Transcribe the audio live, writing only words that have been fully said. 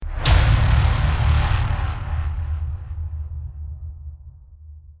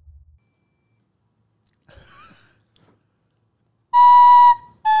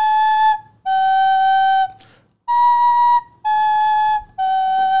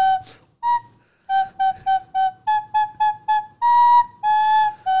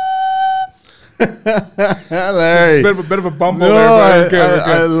Larry. Bit of a bumble No, there. But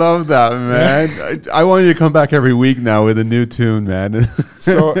I love that, man. I want you to come back every week now with a new tune, man.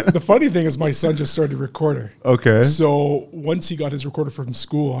 So the funny thing is my son just started a recorder. Okay. So once he got his recorder from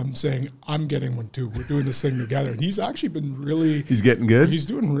school, I'm saying, I'm getting one too. We're doing this thing together. And he's actually been really... He's getting good? He's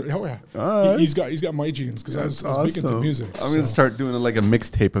doing... Oh, yeah. Right. He's got my genes because I was big into music. I'm going to start doing like a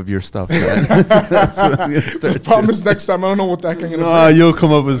mixtape of your stuff, man. That's what I'm gonna start The problem doing. is next time, I don't know what that can No, you'll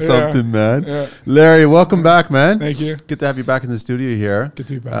come up with something, man. Yeah. Larry, welcome back, man. Thank you. Good to have you back in the studio here. Good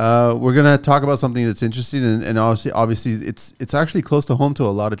to be back. We're gonna talk about something that's interesting, and obviously, it's actually close to home to a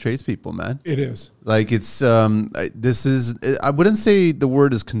lot of tradespeople, man. It is. Like it's this is, I wouldn't say the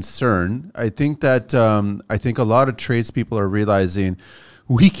word is concern. I think that I think a lot of tradespeople are realizing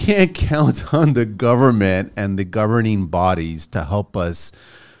we can't count on the government and the governing bodies to help us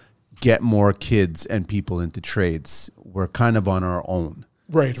get more kids and people into trades. We're kind of on our own.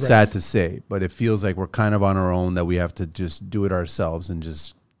 Right. Sad to say, but it feels like we're kind of on our own, that we have to just do it ourselves and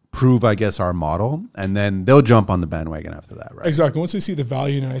just prove, I guess, our model, and then they'll jump on the bandwagon after that, right? Exactly. Once they see the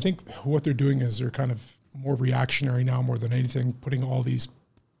value, and I think what they're doing is they're kind of more reactionary now more than anything, putting all these,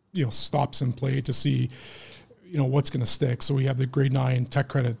 stops in play to see, what's going to stick. So we have the grade 9 tech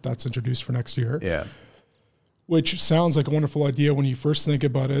credit that's introduced for next year. Yeah. Which sounds like a wonderful idea when you first think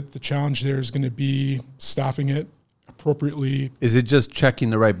about it. The challenge there is going to be staffing it appropriately. Is it just checking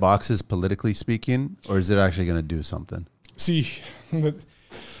the right boxes, politically speaking, or is it actually going to do something? See,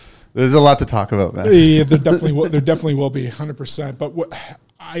 There's a lot to talk about, man. yeah, there definitely will be 100%. But what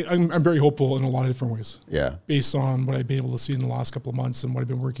I'm very hopeful in a lot of different ways. Yeah. Based on what I've been able to see in the last couple of months and what I've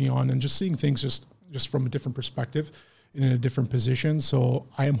been working on, and just seeing things just from a different perspective and in a different position. So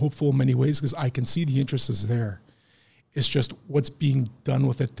I am hopeful in many ways because I can see the interest is there. It's just what's being done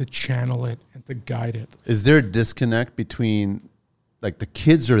with it to channel it and to guide it. Is there a disconnect between, like, the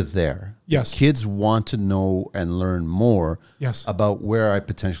kids are there? Yes. The kids want to know and learn more Yes. about where I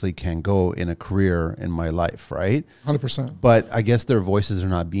potentially can go in a career in my life, right? 100%. But I guess their voices are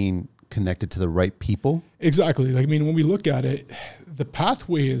not being connected to the right people. Exactly. Like, I mean, when we look at it, the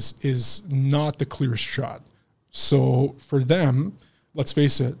pathway is not the clearest shot. So for them, let's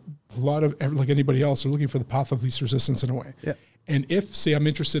face it, a lot of, like anybody else, are looking for the path of least resistance in a way. Yeah. And if, say, I'm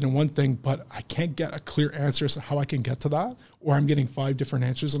interested in one thing, but I can't get a clear answer as to how I can get to that, or I'm getting 5 different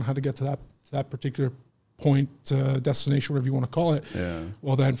answers on how to get to that particular point, destination, whatever you want to call it,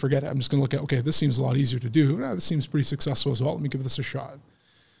 well, then forget it. I'm just going to look at, okay, this seems a lot easier to do. This seems pretty successful as well. Let me give this a shot.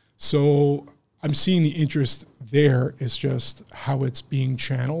 So I'm seeing the interest there. Is just how it's being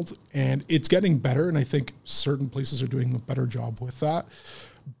channeled, and it's getting better. And I think certain places are doing a better job with that.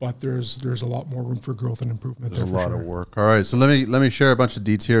 But there's a lot more room for growth and improvement. There's a lot of work. All right, so let me share a bunch of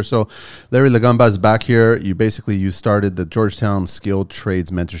deets here. So Larry Gamba is back here. You started the Georgetown Skilled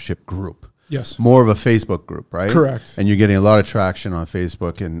Trades Mentorship Group. Yes. More of a Facebook group, right? Correct. And you're getting a lot of traction on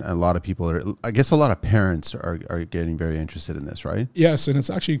Facebook, and a lot of people are, I guess a lot of parents are getting very interested in this, right? Yes, and it's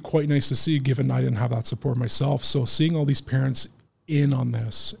actually quite nice to see, given I didn't have that support myself. So seeing all these parents in on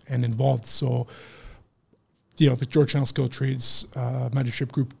this and involved. So, the Georgetown Skilled Trades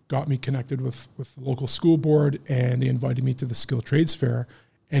Mentorship Group got me connected with the local school board, and they invited me to the Skilled Trades Fair.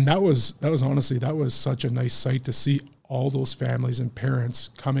 And that was honestly, that was such a nice sight to see all those families and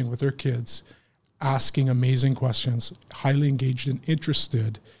parents coming with their kids, asking amazing questions, highly engaged and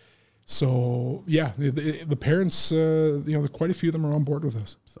interested. So yeah, the parents, quite a few of them are on board with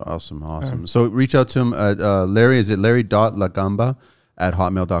this. Awesome. So reach out to him at Larry. Is it Larry.Lagamba at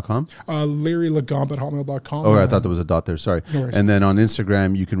hotmail.com? LarryLagamba@hotmail.com. Oh, I thought there was a dot there. Sorry. No worries. And then on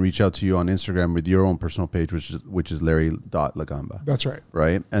Instagram, you can reach out to you on Instagram with your own personal page, which is Larry.Lagamba. That's right.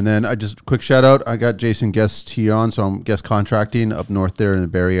 Right. And then I just quick shout out. I got Jason Guest Tea on, so I'm guest contracting up north there in the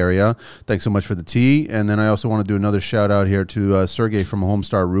Barrie area. Thanks so much for the tea. And then I also want to do another shout out here to Sergey from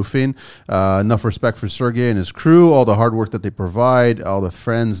Homestar Roofing. Enough respect for Sergey and his crew, all the hard work that they provide, all the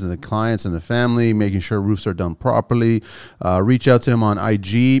friends and the clients and the family, making sure roofs are done properly. Reach out to him on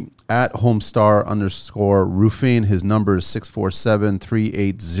IG at homestar_roofing. His number is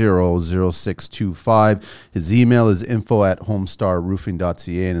 647-380-0625. His email is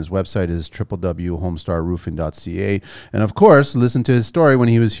info@homestarroofing.ca, and his website is www.homestarroofing.ca. And of course, listen to his story when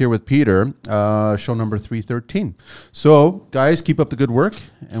he was here with Peter, show number 313. So guys, keep up the good work,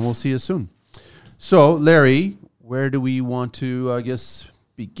 and we'll see you soon. So Larry, where do we want to,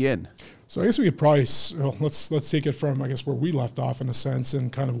 begin? So I guess we could probably, let's take it from, I guess, where we left off in a sense,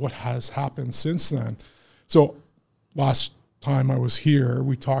 and kind of what has happened since then. So last time I was here,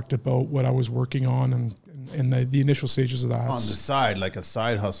 we talked about what I was working on and the initial stages of that. On the side, like a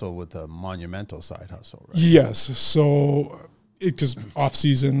side hustle with a monumental side hustle, right? Yes. So because off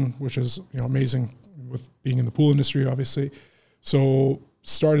season, which is, amazing with being in the pool industry, obviously. So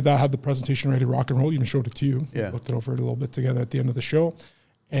started that, had the presentation ready, rock and roll. Even showed it to you. Yeah. Looked it over a little bit together at the end of the show.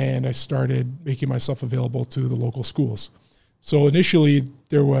 And I started making myself available to the local schools. So initially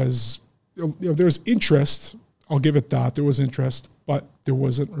there was, there was interest. I'll give it that. There was interest, but there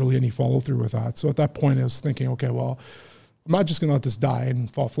wasn't really any follow through with that. So at that point I was thinking, okay, well, I'm not just going to let this die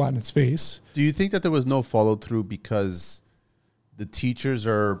and fall flat in its face. Do you think that there was no follow through because the teachers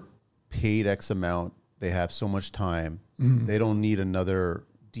are paid X amount? They have so much time. They don't need another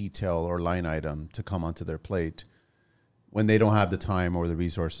detail or line item to come onto their plate when they don't have the time or the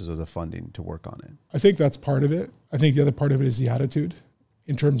resources or the funding to work on it. I think that's part of it. I think the other part of it is the attitude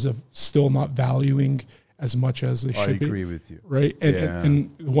in terms of still not valuing as much as they should be. I agree with you. Right. And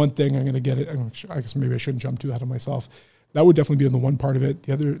one thing I'm going to get it, I guess maybe I shouldn't jump too ahead of myself. That would definitely be the one part of it.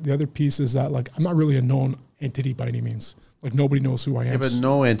 The other piece is that, like, I'm not really a known entity by any means. Like, nobody knows who I am. Yeah, but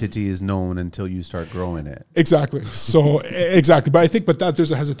no entity is known until you start growing it. Exactly. So exactly. But I think,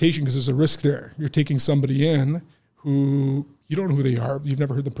 there's a hesitation because there's a risk there. You're taking somebody in who you don't know who they are. You've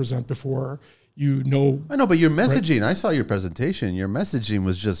never heard them present before. I know, but your messaging, right? I saw your presentation. Your messaging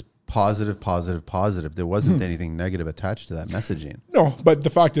was just positive. There wasn't anything negative attached to that messaging. No, but the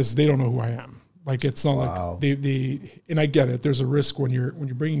fact is they don't know who I am. Like, it's not like they, and I get it. There's a risk when you're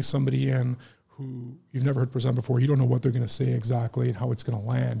bringing somebody in who you've never heard present before. You don't know what they're going to say exactly and how it's going to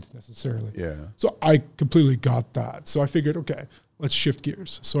land necessarily. Yeah. So I completely got that. So I figured, okay, let's shift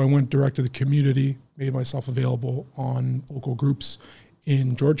gears. So I went direct to the community, made myself available on local groups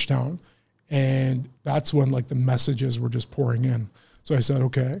in Georgetown. And that's when, like, the messages were just pouring in. So I said,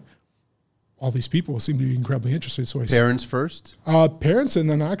 okay, all these people seem to be incredibly interested. So Parents first? Parents, and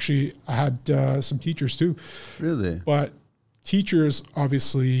then actually I had some teachers too. Really? But teachers,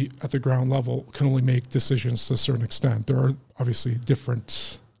 obviously, at the ground level, can only make decisions to a certain extent. There are obviously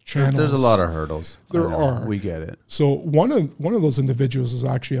different channels. There's a lot of hurdles. There are. We get it. So one of those individuals is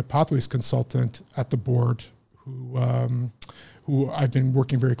actually a pathways consultant at the board who I've been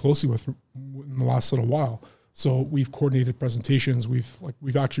working very closely with in the last little while. So we've coordinated presentations. We've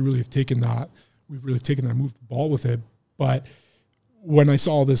actually really taken that, moved the ball with it. But when I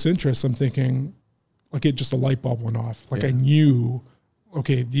saw all this interest, I'm thinking, like, just a light bulb went off. Like, I knew,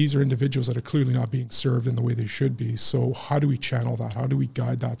 okay, these are individuals that are clearly not being served in the way they should be. So how do we channel that? How do we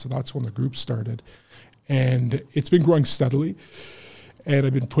guide that? So that's when the group started. And it's been growing steadily. And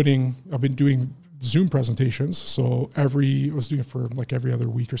I've been doing Zoom presentations. So I was doing it for like every other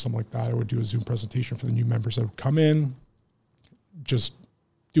week or something like that. I would do a Zoom presentation for the new members that would come in, just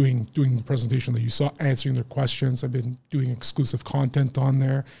doing the presentation that you saw, answering their questions. I've been doing exclusive content on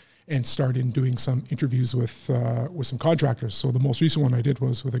there and started doing some interviews with some contractors. So the most recent one I did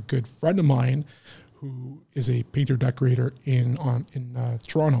was with a good friend of mine who is a painter decorator in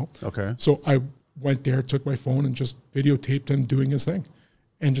Toronto. Okay. So I went there, took my phone and just videotaped him doing his thing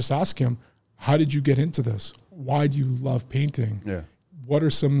and just asked him, how did you get into this? Why do you love painting? Yeah. What are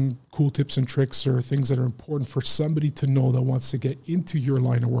some cool tips and tricks or things that are important for somebody to know that wants to get into your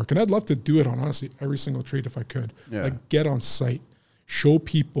line of work? And I'd love to do it on, honestly, every single trade if I could. Yeah. Like, get on site, show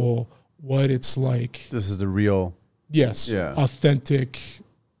people what it's like. This is the real. Yes. Yeah. Authentic.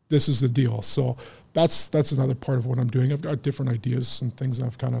 This is the deal. So that's another part of what I'm doing. I've got different ideas and things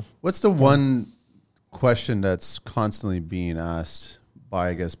I've kind of. What's the one question that's constantly being asked by,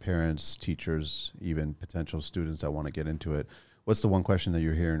 I guess, parents, teachers, even potential students that want to get into it? What's the one question that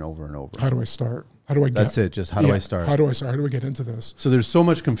you're hearing over and over? How do I start? How do I get? That's it. Just how do I start? How do I start? How do I get into this? So there's so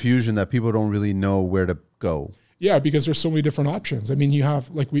much confusion that people don't really know where to go. Yeah, because there's so many different options. I mean, you have,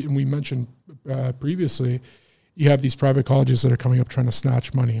 like we mentioned previously, you have these private colleges that are coming up trying to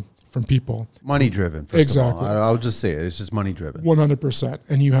snatch money from people. Money driven, first of all. I'll just say it. It's just money driven. 100%.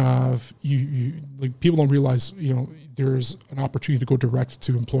 And you have, you like, people don't realize, there's an opportunity to go direct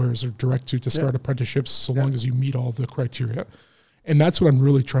to employers or direct to start apprenticeships so long as you meet all the criteria. And that's what I'm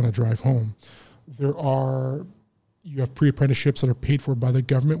really trying to drive home. You have pre-apprenticeships that are paid for by the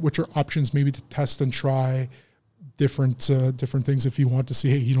government, which are options maybe to test and try different things if you want to see,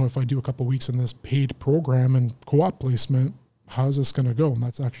 hey, if I do a couple of weeks in this paid program and co-op placement, how's this going to go? And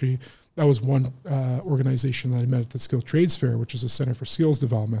that was one organization that I met at the Skilled Trades Fair, which is a Center for Skills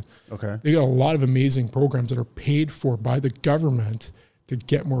Development. Okay. They got a lot of amazing programs that are paid for by the government to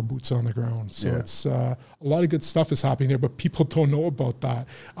get more boots on the ground. So it's a lot of good stuff is happening there, but people don't know about that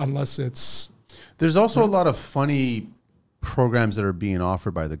unless it's... There's also a lot of funny programs that are being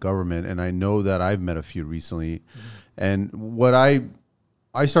offered by the government, and I know that I've met a few recently. And what I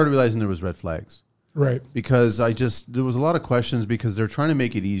started realizing there was red flags. Right. Because there was a lot of questions because they're trying to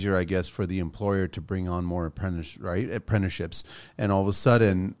make it easier, I guess, for the employer to bring on more apprenticeships. And all of a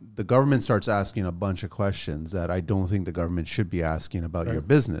sudden, the government starts asking a bunch of questions that I don't think the government should be asking about your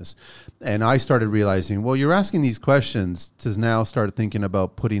business. And I started realizing, well, you're asking these questions to now start thinking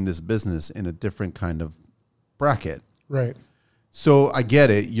about putting this business in a different kind of bracket. Right. So I get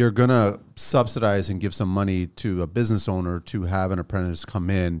it. You're going to subsidize and give some money to a business owner to have an apprentice come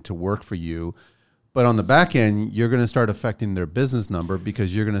in to work for you. But on the back end, you're going to start affecting their business number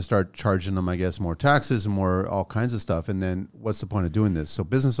because you're going to start charging them, I guess, more taxes and more all kinds of stuff. And then what's the point of doing this? So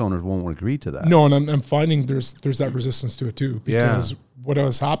business owners won't agree to that. No, and I'm finding there's that resistance to it too. Because what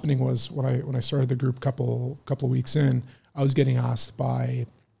was happening was when I started the group couple of weeks in, I was getting asked by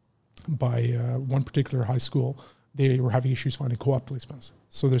one particular high school. They were having issues finding co-op placements.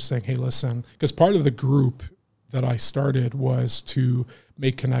 So they're saying, hey, listen, because part of the group that I started was to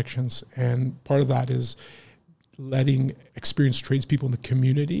make connections. And part of that is letting experienced tradespeople in the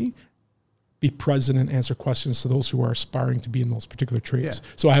community be present and answer questions to those who are aspiring to be in those particular trades.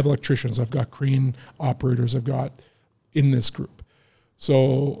 So I have electricians, I've got crane operators, I've got in this group.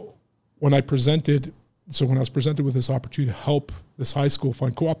 So when I was presented with this opportunity to help this high school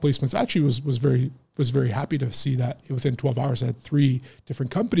find co-op placements, actually was very happy to see that within 12 hours I had 3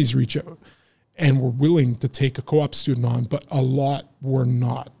 different companies reach out and were willing to take a co-op student on, but a lot were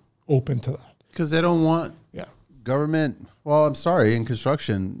not open to that. Because they don't want government. Well, I'm sorry, in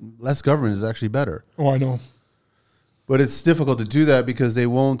construction, less government is actually better. Oh, I know. But it's difficult to do that because they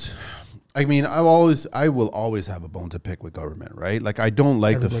won't. I mean, I will always have a bone to pick with government, right? Like, I don't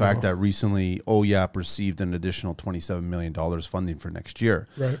like the fact that recently OYAP received an additional $27 million funding for next year.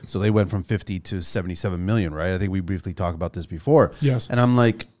 Right. So they went from 50 to 77 million, right? I think we briefly talked about this before. Yes. And I'm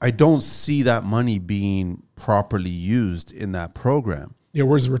like, I don't see that money being properly used in that program. Yeah,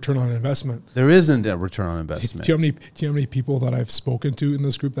 where's the return on investment? There isn't a return on investment. Do you know how many people that I've spoken to in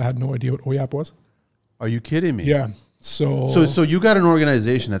this group that had no idea what OYAP was? Are you kidding me? Yeah. So you got an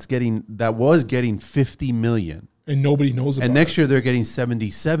organization that was getting 50 million. And nobody knows about it. And next year they're getting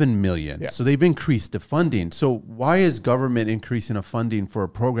 77 million. Yeah. So they've increased the funding. So why is government increasing a funding for a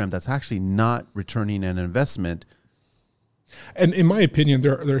program that's actually not returning an investment? And in my opinion,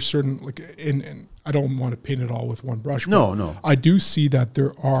 there are certain, and I don't want to paint it all with one brush. No. I do see that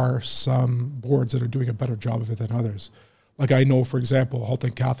there are some boards that are doing a better job of it than others. Like, I know, for example,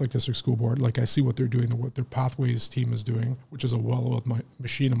 Halton Catholic District School Board, like, I see what they're doing, what their Pathways team is doing, which is a well-oiled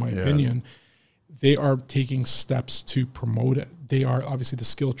machine, in my opinion. They are taking steps to promote it. They are, obviously, the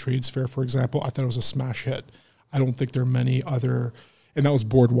Skilled Trades Fair, for example, I thought it was a smash hit. I don't think there are many other, and that was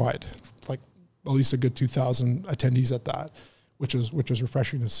board-wide, like at least a good 2,000 attendees at that, which is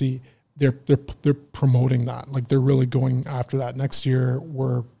refreshing to see. They're promoting that. Like, they're really going after that. Next year,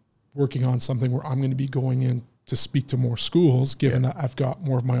 we're working on something where I'm going to be going in to speak to more schools, given that I've got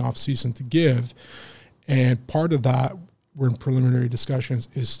more of my off season to give. And part of that, we're in preliminary discussions,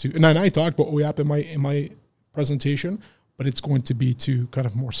 is to, and I talked about OYAP in my presentation, but it's going to be to kind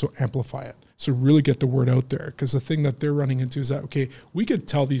of more so amplify it. So really get the word out there. Because the thing that they're running into is that, okay, we could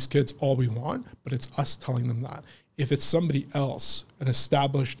tell these kids all we want, but it's us telling them that. If it's somebody else, an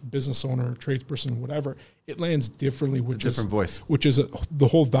established business owner, tradesperson, whatever, it lands differently, which is voice, which is the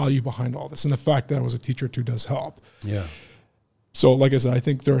whole value behind all this. And the fact that I was a teacher too does help. Yeah. So, like I said, I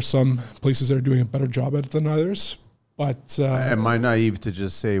think there are some places that are doing a better job at it than others. But am I naive to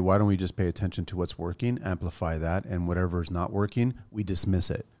just say, why don't we just pay attention to what's working, amplify that, and whatever is not working, we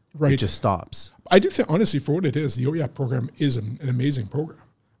dismiss it. Right. It just stops. I do think, honestly, for what it is, the OYAP program is an amazing program.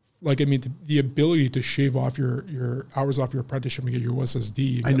 Like, I mean, the ability to shave off your hours off your apprenticeship and get your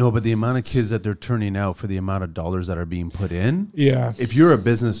USSD. I know, but the amount of kids that they're turning out for the amount of dollars that are being put in. Yeah. If you're a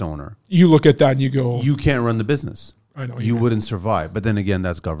business owner, you look at that and you go, you can't run the business. I know. You wouldn't survive. But then again,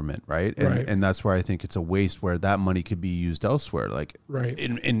 that's government, right? And, Right. and that's where I think it's a waste where that money could be used elsewhere, like Right.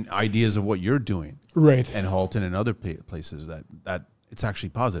 in ideas of what you're doing. Right. And Halton and other places that it's actually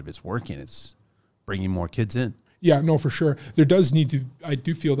positive. It's working. It's bringing more kids in. Yeah, no, for sure. I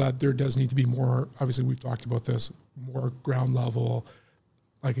do feel that there does need to be more, obviously we've talked about this, more ground level,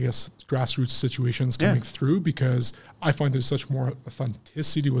 like, I guess, grassroots situations coming through, because I find there's such more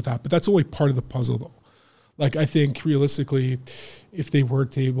authenticity with that. But that's only part of the puzzle, though. Like, I think realistically, if they were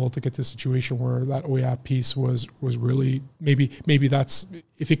able to get to a situation where that OYAP piece was really, maybe that's,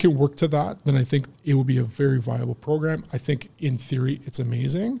 if it can work to that, then I think it would be a very viable program. I think in theory it's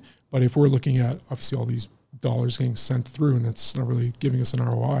amazing, but if we're looking at obviously all these dollars getting sent through and it's not really giving us an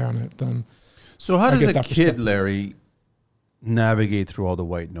ROI on it, then so how does a kid, Larry, navigate through all the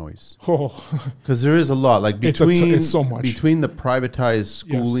white noise? Oh, Because there is a lot, like it's so much. between the privatized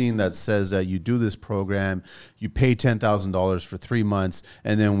schooling that says that you do this program, you pay $10,000 for 3 months,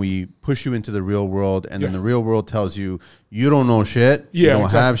 and then we push you into the real world, and then the real world tells you you don't know shit, you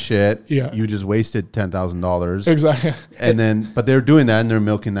don't have shit, you just wasted $10,000. Exactly. And then, but they're doing that and they're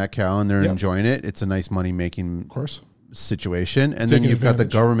milking that cow and they're enjoying it. It's a nice money making situation. And then you've got the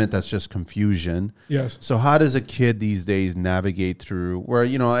government that's just confusion. Yes. So how does a kid these days navigate through where,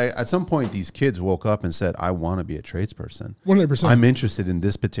 you know, at some point these kids woke up and said, I want to be a tradesperson. 100%. I'm interested in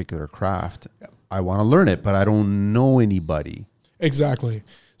this particular craft. I want to learn it, but I don't know anybody. Exactly.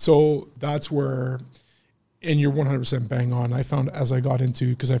 So that's where, and you're 100% bang on. I found as I got into,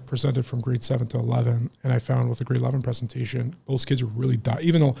 because I've presented from grade 7 to 11, and I found with the grade 11 presentation, those kids were really,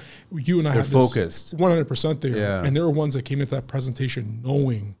 even though you and I They're had focused. 100% there. Yeah. And there were ones that came into that presentation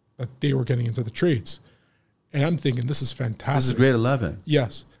knowing that they were getting into the trades. And I'm thinking, this is fantastic. This is grade 11.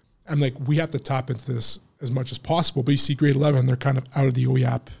 Yes. I'm like, we have to tap into this as much as possible. But you see grade 11, they're kind of out of the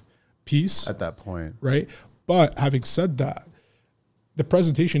OEAP piece. At that point. Right? But having said that, the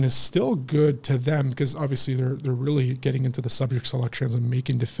presentation is still good to them because obviously they're really getting into the subject selections and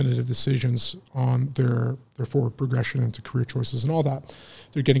making definitive decisions on their forward progression into career choices and all that.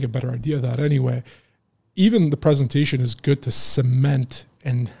 They're getting a better idea of that anyway. Even the presentation is good to cement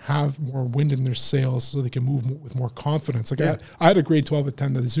and have more wind in their sails so they can move with more confidence. Like I had a grade 12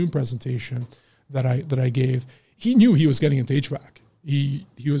 attend the Zoom presentation that I gave. He knew he was getting into HVAC.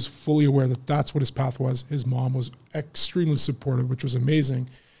 He was fully aware that that's what his path was. His mom was extremely supportive, which was amazing.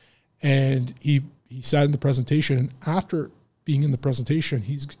 And he sat in the presentation, and after being in the presentation,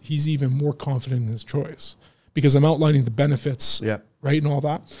 he's even more confident in his choice because I'm outlining the benefits, right, and all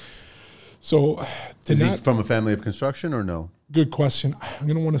that. So, is he from a family of construction or no? Good question. I'm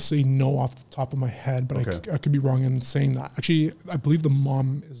going to want to say no off the top of my head, but I could be wrong in saying that. Actually, I believe the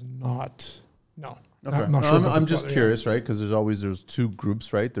mom is not. No. Okay. I'm just curious, right? Because there's two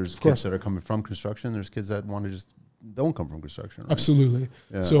groups, right? There's kids that are coming from construction. There's kids that want to just don't come from construction. Right? Absolutely.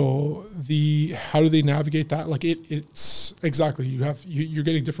 Yeah. So how do they navigate that? Like it's exactly, you're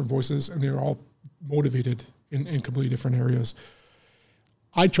getting different voices and they're all motivated in completely different areas.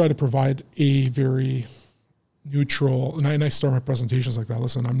 I try to provide a very neutral, and I start my presentations like that.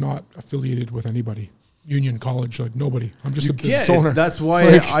 Listen, I'm not affiliated with anybody. Union College, like nobody. I'm just a business owner. That's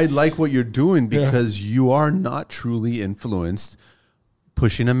why I like what you're doing because you are not truly influenced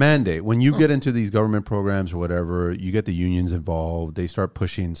pushing a mandate. When you get into these government programs or whatever, you get the unions involved. They start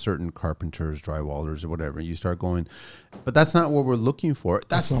pushing certain carpenters, drywallers or whatever. You start going, but that's not what we're looking for.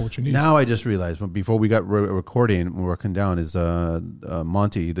 That's not what you need. Now I just realized, before we got recording, we're working down, is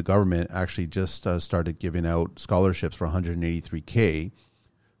Monty, the government, actually just started giving out scholarships for $183K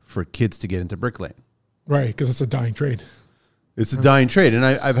for kids to get into bricklaying. Right, because it's a dying trade. It's a dying trade. And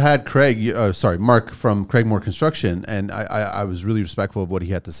I've had Mark from Craigmore Construction, and I was really respectful of what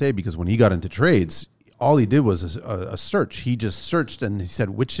he had to say because when he got into trades, all he did was a search. He just searched and he said,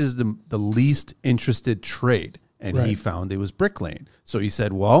 which is the least interested trade? And he found it was bricklaying. So he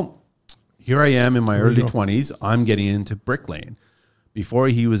said, well, here I am in my early 20s. I'm getting into bricklaying. Before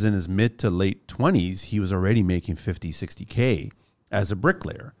he was in his mid to late 20s, he was already making 50, 60K as a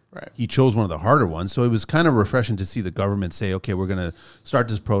bricklayer. Right. He chose one of the harder ones. So it was kind of refreshing to see the government say, okay, we're going to start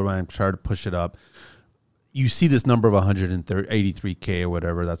this program, try to push it up. You see this number of 183K or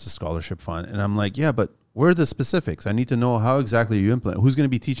whatever, that's a scholarship fund. And I'm like, yeah, but where are the specifics? I need to know how exactly you implement. Who's going to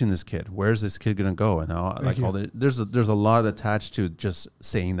be teaching this kid? Where's this kid going to go? And how, there's a lot attached to just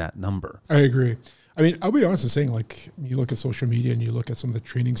saying that number. I agree. I mean, I'll be honest in saying, like, you look at social media and you look at some of the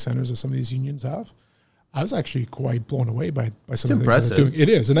training centers that some of these unions have. I was actually quite blown away by some of the things that they're doing. It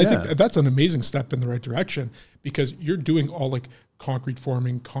is. And I think that's an amazing step in the right direction because you're doing all like concrete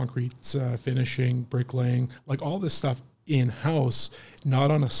forming, concrete finishing, bricklaying, like all this stuff in-house,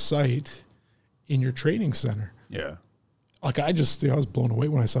 not on a site in your training center. Yeah. Like I was blown away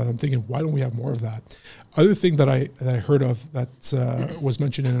when I saw it. I'm thinking, why don't we have more of that? Other thing that I heard of that was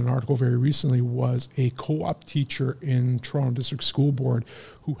mentioned in an article very recently was a co-op teacher in Toronto District School Board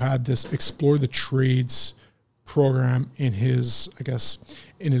who had this Explore the Trades program in his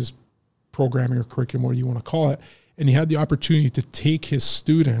programming or curriculum, whatever you want to call it. And he had the opportunity to take his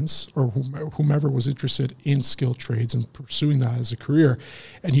students or whomever was interested in skilled trades and pursuing that as a career.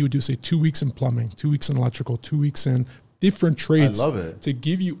 And he would do, say, 2 weeks in plumbing, 2 weeks in electrical, 2 weeks in different trades. I love it. To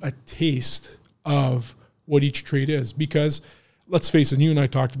give you a taste of what each trade is. Because let's face it, you and I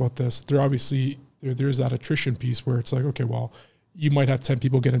talked about this. There's that attrition piece where it's like, okay, well, you might have 10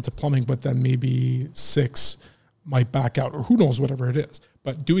 people get into plumbing, but then maybe 6 might back out or who knows, whatever it is.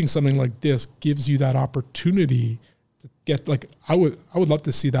 But doing something like this gives you that opportunity get like, I would love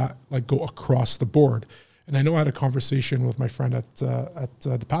to see that like go across the board. And I know I had a conversation with my friend at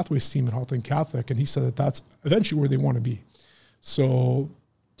the Pathways team at Halton Catholic, and he said that that's eventually where they want to be. So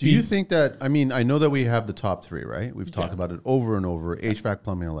do you think that, I mean, I know that we have the top three, right? We've talked about it over and over, HVAC,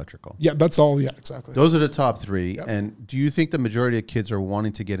 plumbing, electrical. Yeah, that's all. Yeah, exactly. Those are the top three. Yep. And do you think the majority of kids are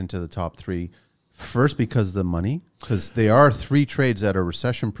wanting to get into the top three first because of the money? Because they are three trades that are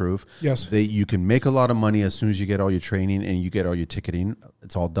recession proof. Yes. You can make a lot of money as soon as you get all your training and you get all your ticketing.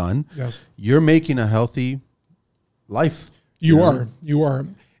 It's all done. Yes. You're making a healthy life. You are.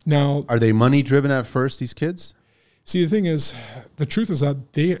 Now, are they money driven at first, these kids? See, the thing is, the truth is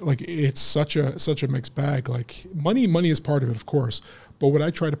that they like it's such a mixed bag. Like money is part of it, of course. But what I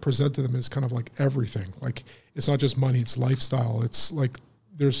try to present to them is kind of like everything. Like it's not just money; it's lifestyle. It's like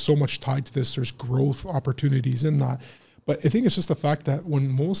there's so much tied to this. There's growth opportunities in that. But I think it's just the fact that when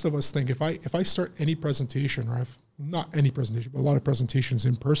most of us think, if I start any presentation, or not any presentation, but a lot of presentations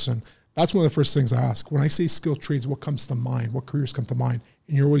in person, that's one of the first things I ask. When I say skilled trades, what comes to mind? What careers come to mind?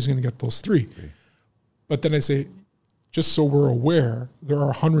 And you're always going to get those three. But then I say, just so we're aware, there are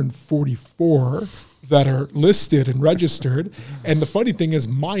 144 that are listed and registered. And the funny thing is,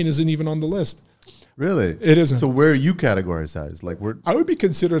 mine isn't even on the list. Really? It isn't. So where are you categorized as? Like I would be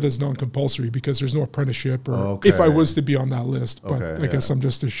considered as non-compulsory because there's no apprenticeship, or Okay. if I was to be on that list. But Okay, I guess I'm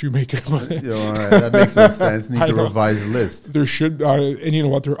just a shoemaker. all right, that makes no sense. Need to revise the list. There should, and you know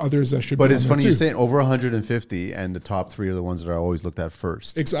what? There are others that should. But be it's on funny there you're too. saying over 150, and the top three are the ones that are always looked at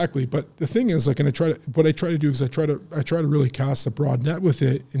first. Exactly. But the thing is, like, and what I try to do is I try to really cast a broad net with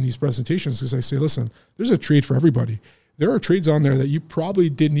it in these presentations, because I say, listen, there's a trade for everybody. There are trades on there that you probably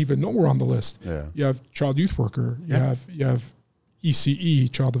didn't even know were on the list. Yeah. You have child youth worker. You have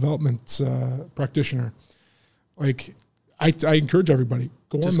ECE, child development practitioner. Like, I encourage everybody,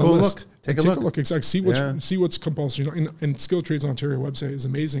 Just on the go list. look. Take a look. Exactly. See what's compulsory. And Skilled Trades Ontario website is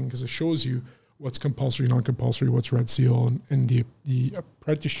amazing because it shows you what's compulsory, non-compulsory, what's Red Seal, and the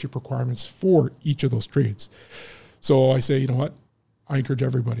apprenticeship requirements for each of those trades. So I say, you know what? I encourage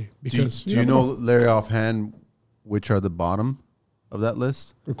everybody, because do you know, Larry, offhand, which are the bottom of that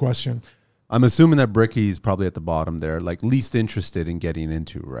list? Good question. I'm assuming that Bricky is probably at the bottom there, like least interested in getting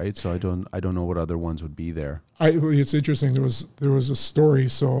into, right? So I don't know what other ones would be there. It's interesting. There was a story.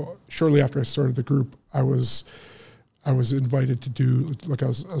 So shortly after I started the group, I was invited to do, like, I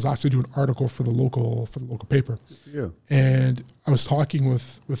was asked to do an article for the local paper. Yeah. And I was talking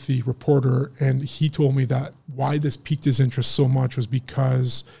with the reporter, and he told me that why this piqued his interest so much was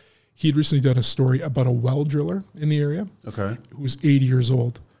because he'd recently done a story about a well driller in the area. Okay. Who was 80 years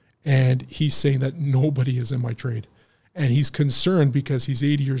old. And he's saying that nobody is in my trade. And he's concerned because he's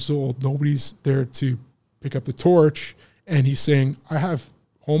 80 years old. Nobody's there to pick up the torch. And he's saying, I have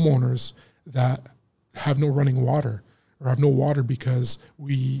homeowners that have no running water, or have no water because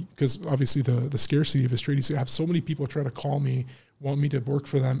obviously the scarcity of his trade. He said, I have so many people trying to call me, want me to work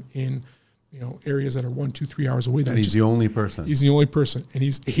for them in, areas that are 1, 2, 3 hours away. And he's the only person. He's the only person, and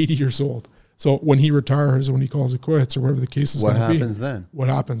he's 80 years old. So when he retires, when he calls it quits, or whatever the case is going to be. What happens then? What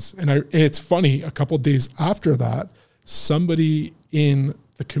happens? And it's funny, a couple of days after that, somebody in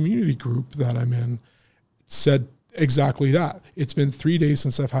the community group that I'm in said exactly that. It's been 3 days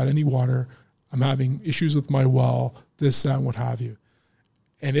since I've had any water. I'm having issues with my well, this, that, and what have you.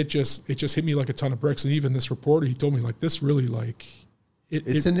 And it just hit me like a ton of bricks. And even this reporter, he told me, like, this really, like...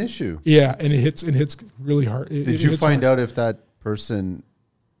 It's an issue. Yeah, and it hits really hard. Did you find out if that person,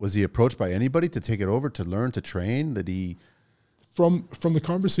 was he approached by anybody to take it over, to learn, to train? Did he... From the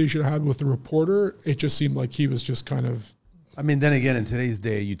conversation I had with the reporter, it just seemed like he was just kind of... I mean, then again, in today's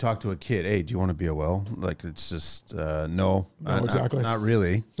day, you talk to a kid, hey, do you want to be a well? Like, it's just, no. Exactly. Not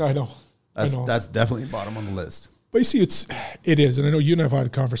really. I know. That's definitely bottom on the list. But you see, it is. And I know you and I have had a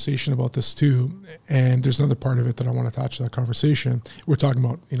conversation about this too. And there's another part of it that I want to attach to that conversation. We're talking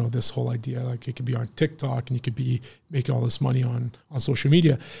about, this whole idea, like it could be on TikTok and you could be making all this money on social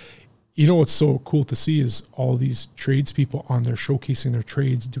media. What's so cool to see is all these tradespeople on there showcasing their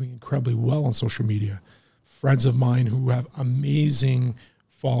trades, doing incredibly well on social media. Friends of mine who have amazing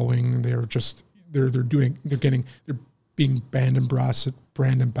following. They're being brand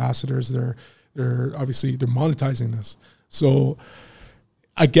ambassadors. They're obviously monetizing this. So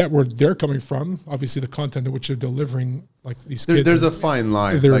I get where they're coming from. Obviously, the content in which they're delivering, like these kids. There's a fine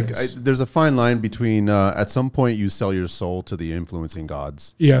line. There's a fine line between at some point you sell your soul to the influencing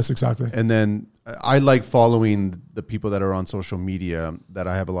gods. Yes, exactly. And then I like following the people that are on social media that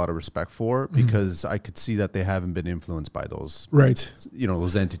I have a lot of respect for, because I could see that they haven't been influenced by those, right?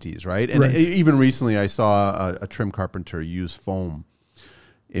 Those entities, right? And even recently, I saw a trim carpenter use foam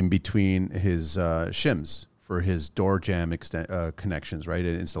in between his shims for his door jam connections, right,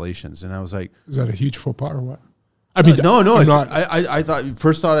 and installations. And I was like, is that a huge faux pas or what? I mean, no. I'm not. I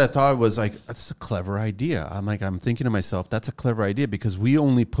thought I thought was like, that's a clever idea. I'm thinking to myself, that's a clever idea because we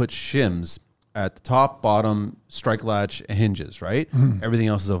only put shims at the top, bottom, strike latch, hinges, right? Everything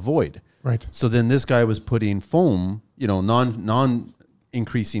else is a void. Right. So then this guy was putting foam, non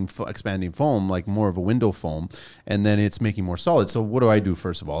increasing expanding foam, like more of a window foam, and then it's making more solid. So what do I do?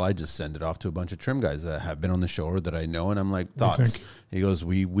 First of all, I just send it off to a bunch of trim guys that have been on the show or that I know, and I'm like, thoughts? He goes,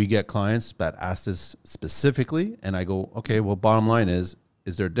 we get clients that ask this specifically, and I go, okay, well, bottom line is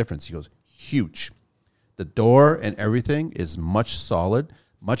there a difference? He goes, huge. The door and everything is much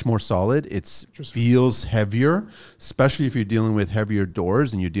more solid. It feels heavier, especially if you're dealing with heavier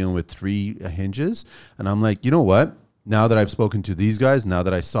doors and you're dealing with 3 hinges. And I'm like, you know what? Now that I've spoken to these guys, now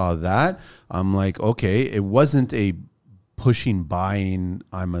that I saw that, I'm like, okay, it wasn't a pushing, buying,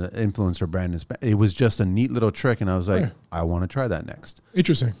 I'm an influencer brand. It was just a neat little trick. And I was like, I want to try that next.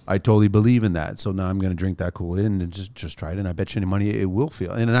 Interesting. I totally believe in that. So now I'm going to drink that Kool-Aid and just try it. And I bet you any money it will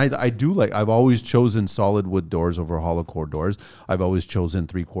feel. And I do I've always chosen solid wood doors over hollow core doors. I've always chosen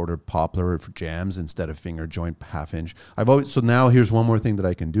 3/4 poplar for jams instead of finger joint 1/2 inch. So now here's one more thing that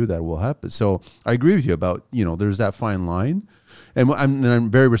I can do that will happen. So I agree with you about, there's that fine line. And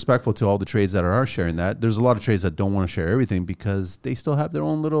I'm very respectful to all the trades that are sharing that. There's a lot of trades that don't want to share everything because they still have their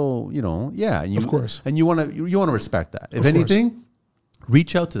own little, And of course. And you want to respect that. If anything,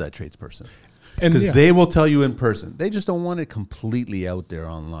 reach out to that tradesperson because they will tell you in person. They just don't want it completely out there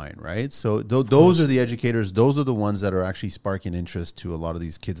online, right? So those are the educators. Those are the ones that are actually sparking interest to a lot of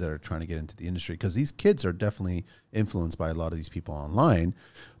these kids that are trying to get into the industry because these kids are definitely influenced by a lot of these people online.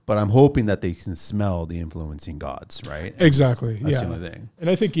 But I'm hoping that they can smell the influencing gods, right? Exactly. That's the only thing. And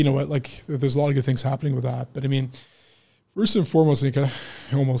I think, there's a lot of good things happening with that. But I mean, first and foremost, it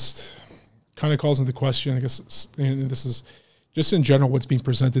almost kind of calls into question, I guess, and this is just in general what's being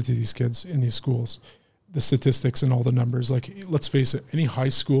presented to these kids in these schools, the statistics and all the numbers. Like, let's face it, any high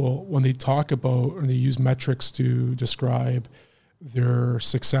school, when they talk about and they use metrics to describe their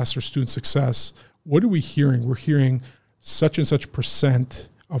success or student success, what are we hearing? We're hearing such and such percent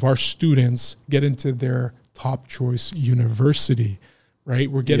of our students get into their top choice university,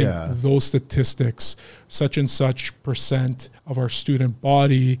 right? We're getting those statistics. Such and such percent of our student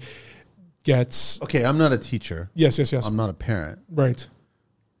body gets... Okay, I'm not a teacher. Yes. I'm not a parent. Right.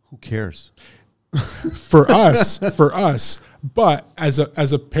 Who cares? For us. But as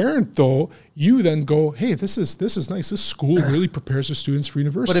a parent, though, you then go, hey, this is nice. This school really prepares the students for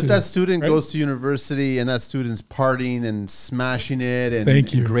university. But if that student goes to university and that student's partying and smashing it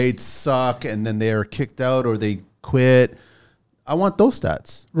and grades suck and then they are kicked out or they quit, I want those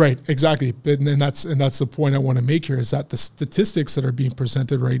stats. Right, exactly. And that's the point I want to make here is that the statistics that are being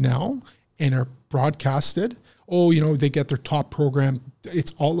presented right now and are broadcasted, they get their top program.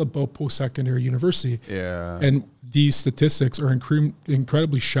 It's all about post-secondary university. Yeah. And these statistics are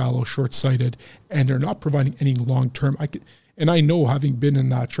incredibly shallow, short-sighted, and they're not providing any long-term. I know, having been in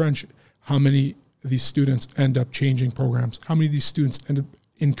that trench, how many of these students end up changing programs, how many of these students end up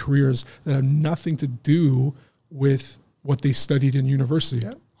in careers that have nothing to do with what they studied in university.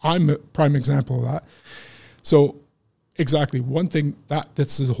 I'm a prime example of that. So exactly. One thing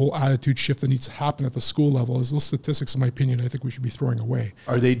that's the whole attitude shift that needs to happen at the school level is those statistics, in my opinion, I think we should be throwing away.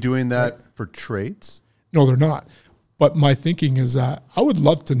 Are they doing that for trades? No, they're not. But my thinking is that I would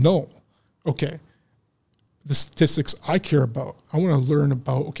love to know, the statistics I care about. I want to learn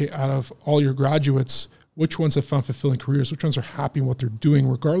about, out of all your graduates, which ones have found fulfilling careers, which ones are happy in what they're doing,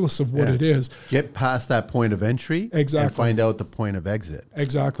 regardless of what it is. Get past that point of entry and find out the point of exit.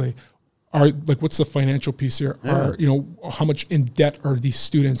 Exactly. What's the financial piece here? How much in debt are these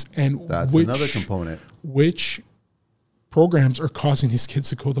students? And that's another component. Which programs are causing these kids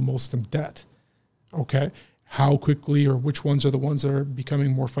to go the most in debt? Okay. How quickly or which ones are the ones that are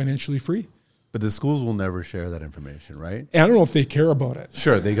becoming more financially free? But the schools will never share that information, right? And I don't know if they care about it.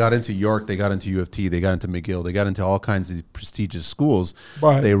 Sure. They got into York, they got into U of T, they got into McGill, they got into all kinds of these prestigious schools.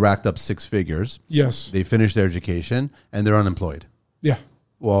 But they racked up 6 figures. Yes. They finished their education and they're unemployed. Yeah.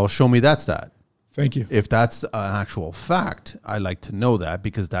 Well, show me that stat. Thank you. If that's an actual fact, I like to know that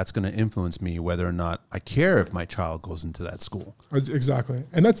because that's going to influence me whether or not I care if my child goes into that school. Exactly,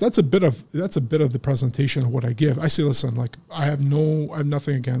 and that's a bit of the presentation of what I give. I say, listen, I have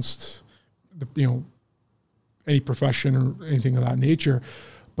nothing against any profession or anything of that nature,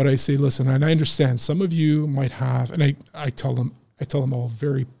 but I say, listen, and I understand some of you might have, and I tell them all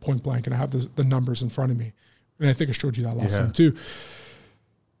very point blank, and I have the numbers in front of me, and I think I showed you that last time too.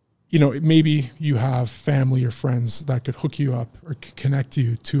 maybe you have family or friends that could hook you up or connect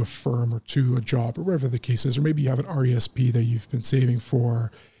you to a firm or to a job or whatever the case is. Or maybe you have an RESP that you've been saving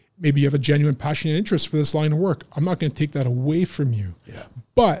for. Maybe you have a genuine passion and interest for this line of work. I'm not going to take that away from you. Yeah.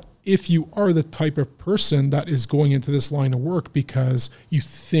 But if you are the type of person that is going into this line of work because you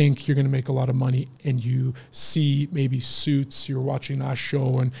think you're going to make a lot of money and you see maybe Suits, you're watching that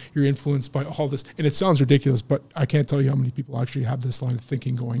show and you're influenced by all this, and it sounds ridiculous, but I can't tell you how many people actually have this line of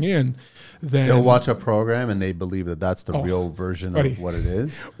thinking going in. Then they'll watch a program and they believe that that's the real version of what it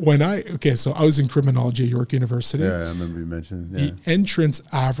is. So I was in criminology at York University. Yeah, I remember you mentioned. Yeah. The entrance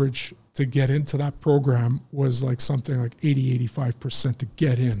average to get into that program was like something like 85% to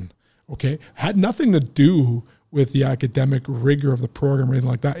get in. Okay. Had nothing to do with the academic rigor of the program or anything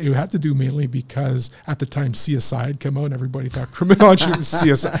like that. It had to do mainly because at the time CSI had come out and everybody thought criminology was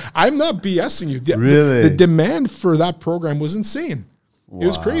CSI. I'm not BSing you. Really? The demand for that program was insane. Wow. It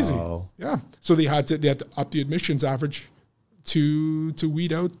was crazy. Yeah. So they had to up the admissions average to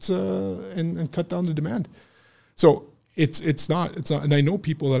weed out and cut down the demand. So it's not, and I know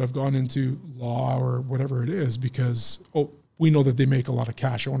people that have gone into law or whatever it is because, we know that they make a lot of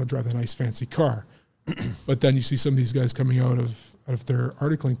cash. I want to drive a nice fancy car. But then you see some of these guys coming out of their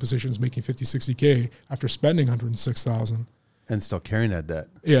articling positions making 50, 60K after spending 106,000. And still carrying that debt.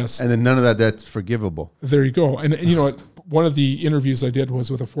 Yes. And then none of that debt's forgivable. There you go. And you know what? One of the interviews I did was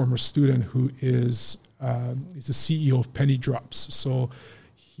with a former student who is he's the CEO of Penny Drops. So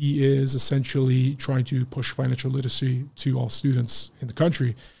he is essentially trying to push financial literacy to all students in the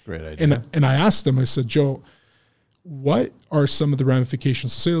country. Great idea. And I asked him, I said, Joe, what are some of the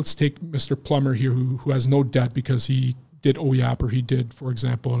ramifications? So say let's take Mr. Plummer here who has no debt because he did OYAP or he did, for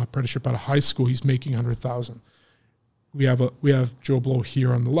example, an apprenticeship out of high school. He's making 100,000. We have Joe Blow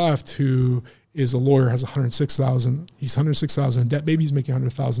here on the left who is a lawyer, has 106,000. He's 106,000 in debt. Maybe he's making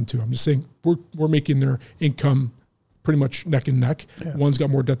 100,000 too. I'm just saying we're making their income pretty much neck and neck. Yeah. One's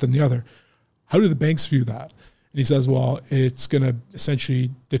got more debt than the other. How do the banks view that? And he says, well, it's going to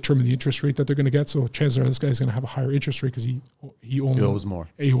essentially determine the interest rate that they're going to get. So chances are this guy's going to have a higher interest rate because he owes more.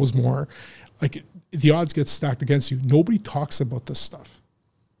 He owes more. Like the odds get stacked against you. Nobody talks about this stuff.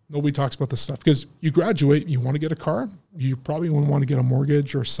 Nobody talks about this stuff because you graduate, you want to get a car. You probably want to get a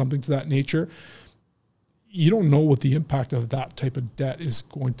mortgage or something to that nature. You don't know what the impact of that type of debt is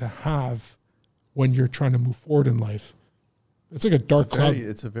going to have when you're trying to move forward in life. It's like a dark cloud.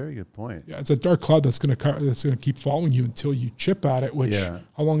 It's a very good point. Yeah, it's a dark cloud that's going to keep following you until you chip at it. Which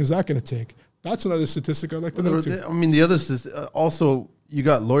how long is that going to take? That's another statistic I'd like to know too. I mean, the other also you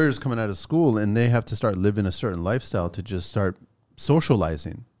got lawyers coming out of school and they have to start living a certain lifestyle to just start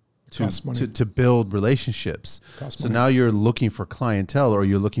socializing, to build relationships. So now you're looking for clientele or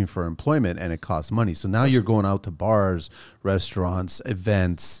you're looking for employment and it costs money. So now you're going out to bars, restaurants,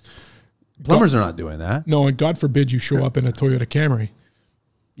 events. Plumbers are not doing that. No, and God forbid you show up in a Toyota Camry.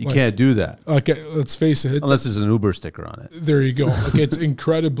 You can't do that. Okay, let's face it. Unless there's an Uber sticker on it. There you go. Like it's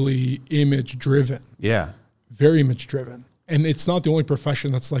incredibly image driven. Yeah. Very image driven. And it's not the only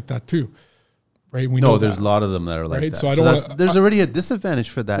profession that's like that too. Right? We know there's a lot of them that are like that. So I don't there's already a disadvantage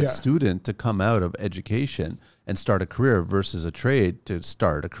for that student to come out of education and start a career versus a trade to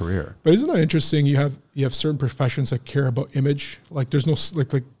start a career. But isn't that interesting? You have certain professions that care about image. Like there's no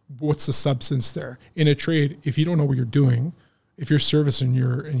like what's the substance there? In a trade, if you don't know what you're doing, if your service and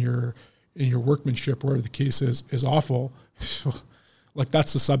your workmanship, whatever the case is awful, like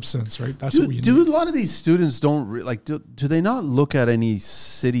that's the substance, right? That's what we need. Do a lot of these students do they not look at any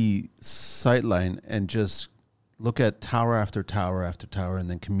city sightline and just look at tower after tower after tower and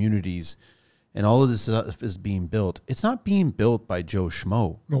then communities and all of this stuff is being built? It's not being built by Joe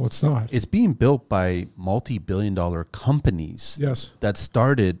Schmo. No, it's not. It's being built by multi-billion-dollar companies. Yes. That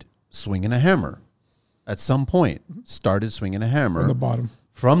started swinging a hammer. At some point, started swinging a hammer.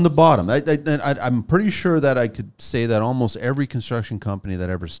 From the bottom. I'm pretty sure that I could say that almost every construction company that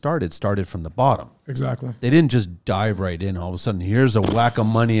ever started from the bottom. Exactly. They didn't just dive right in. All of a sudden, here's a whack of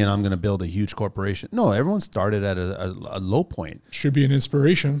money and I'm going to build a huge corporation. No, everyone started at a low point. Should be an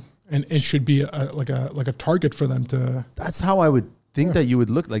inspiration. And it should be like a target for them to. That's how I would think that you would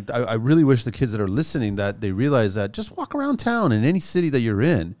look. Like I really wish the kids that are listening that they realize that just walk around town in any city that you're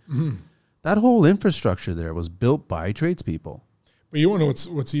in. Mm-hmm. That whole infrastructure there was built by tradespeople. But you want to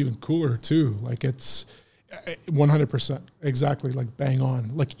know what's even cooler too? Like it's 100% exactly like bang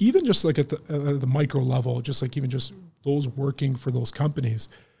on. Like even just like at the micro level, just like even just those working for those companies,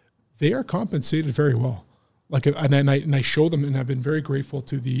 they are compensated very well. Like, and I show them, and I've been very grateful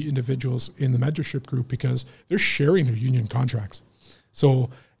to the individuals in the mentorship group because they're sharing their union contracts. So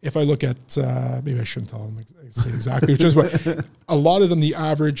if I look at, maybe I shouldn't tell them say exactly which is, but a lot of them, the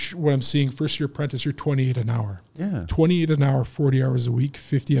average, what I'm seeing, first year apprentice, you're 28 an hour. Yeah. 28 an hour, 40 hours a week,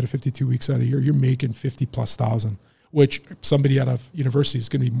 50 out of 52 weeks out of the year, you're making 50 plus thousand, which somebody out of university is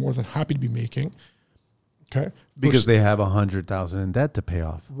going to be more than happy to be making. Okay. Because they have 100,000 in debt to pay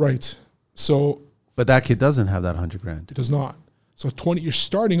off. Right. So, but that kid doesn't have that 100 grand. It does not. So 20, you're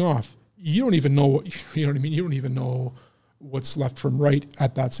starting off, you don't even know, you know what I mean? You don't even know what's left from right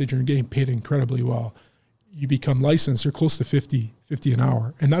at that stage. You're getting paid incredibly well. You become licensed, you're close to 50 an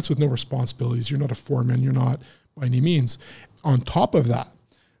hour. And that's with no responsibilities. You're not a foreman. You're not by any means. On top of that,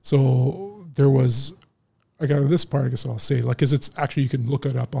 so there was, I got this part, I guess I'll say, like, because it's actually, you can look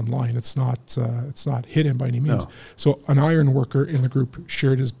it up online. It's not hidden by any means. No. So an iron worker in the group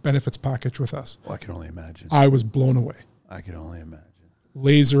shared his benefits package with us. Well, I can only imagine. I was blown away. I can only imagine.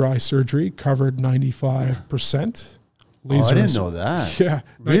 Laser eye surgery covered 95%. Laser I didn't know that. Yeah.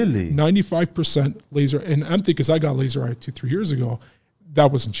 Really? 95% laser. And I'm thinking, because I got laser eye 2-3 years ago,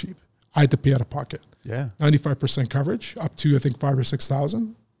 that wasn't cheap. I had to pay out of pocket. Yeah. 95% coverage up to, I think, 5,000 or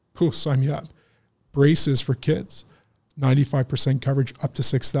 6,000. Whew, sign me up. Braces for kids, 95% coverage up to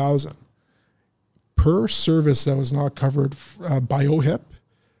 6,000. Per service that was not covered, BioHip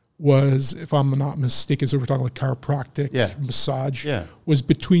was, if I'm not mistaken, so we're talking like chiropractic, massage, was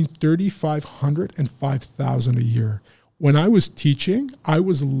between 3,500 and 5,000 a year. When I was teaching, I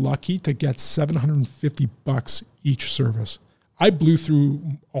was lucky to get $750 each service. I blew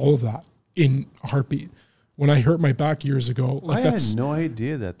through all of that in a heartbeat. When I hurt my back years ago, like I had no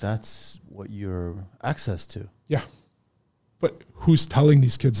idea that that's what you're access to. Yeah. But who's telling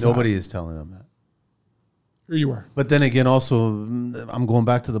these kids Nobody is telling them that. Here you are. But then again, also, I'm going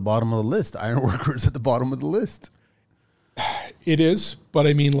back to the bottom of the list. Iron workers at the bottom of the list. It is, but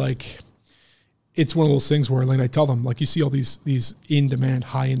I mean, like, it's one of those things where, like, I tell them, like, you see all these in demand,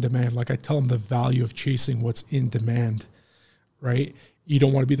 high in demand. Like, I tell them the value of chasing what's in demand, right? You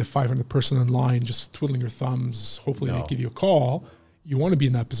don't want to be the 500th person in line just twiddling your thumbs. Hopefully they give you a call. You want to be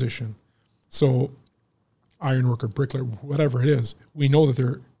in that position. So iron worker, bricklayer, whatever it is, we know that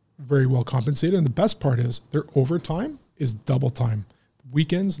they're very well compensated. And the best part is their overtime is double time.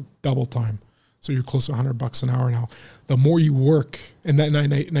 Weekends, double time. So you're close to $100 an hour now. The more you work, and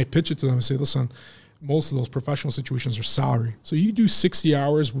I pitch it to them and say, listen, most of those professional situations are salary. So you do 60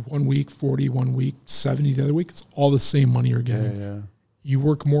 hours 1 week, 40 1 week, 70 the other week. It's all the same money you're getting. Yeah. You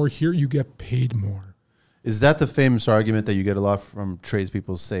work more here, you get paid more. Is that the famous argument that you get a lot from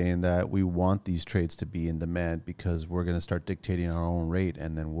tradespeople saying that we want these trades to be in demand because we're going to start dictating our own rate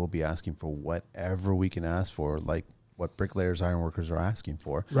and then we'll be asking for whatever we can ask for, like what bricklayers, iron workers are asking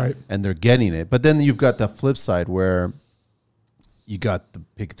for. Right. And they're getting it. But then you've got the flip side where you got the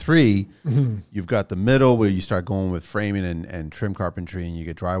big three, you've got the middle where you start going with framing and trim carpentry and you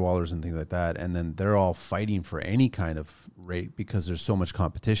get drywallers and things like that. And then they're all fighting for any kind of rate because there's so much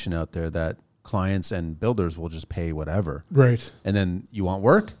competition out there that clients and builders will just pay whatever. Right. And then you want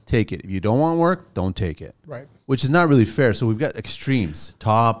work, take it. If you don't want work, don't take it. Right. Which is not really fair. So we've got extremes,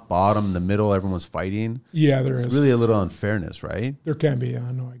 top, bottom, the middle, everyone's fighting. Yeah, It's really a little unfairness, right? There can be.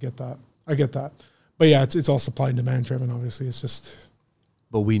 Yeah, no, I get that. But yeah, it's all supply and demand driven, obviously. It's just.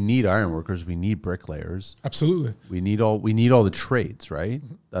 But we need iron workers. We need bricklayers. Absolutely. We need all the trades, right?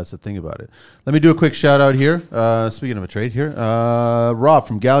 Mm-hmm. That's the thing about it. Let me do a quick shout out here. Speaking of a trade here, Rob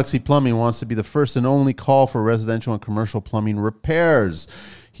from Galaxy Plumbing wants to be the first and only call for residential and commercial plumbing repairs.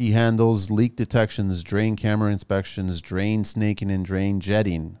 He handles leak detections, drain camera inspections, drain snaking, and drain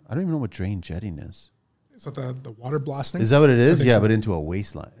jetting. I don't even know what drain jetting is. Is that the water blasting? Is that what it is? Yeah, so. But into a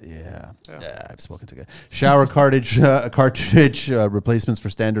waistline. Yeah, I've spoken to guys. Shower cartridge replacements for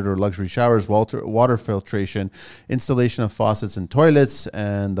standard or luxury showers, water filtration, installation of faucets and toilets.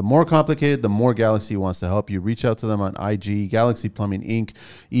 And the more complicated, the more Galaxy wants to help you. Reach out to them on IG, Galaxy Plumbing Inc.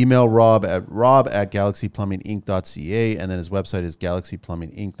 Email rob at galaxyplumbinginc.ca. And then his website is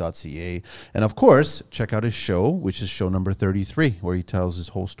galaxyplumbinginc.ca. And of course, check out his show, which is show number 33, where he tells his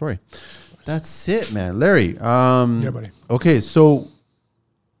whole story. That's it, man. Larry. Yeah, buddy. Okay, so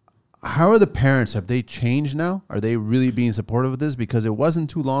how are the parents? Have they changed now? Are they really being supportive of this? Because it wasn't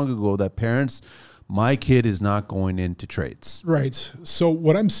too long ago that parents, my kid is not going into trades. Right. So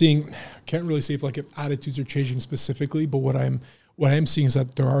what I'm seeing, I can't really say if attitudes are changing specifically, but what I'm seeing is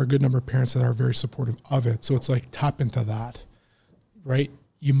that there are a good number of parents that are very supportive of it. So it's like tap into that, right?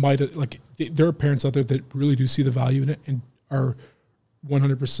 You might there are parents out there that really do see the value in it and are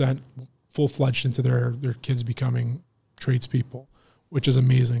 100% full-fledged into their kids becoming tradespeople, which is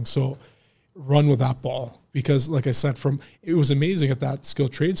amazing. So run with that ball because, like I said, it was amazing at that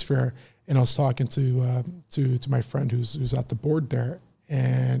skilled trades fair, and I was talking to my friend who's at the board there,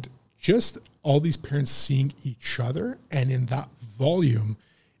 And just all these parents seeing each other, and in that volume,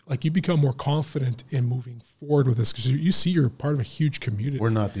 like, you become more confident in moving forward with this, because you see you're part of a huge community. We're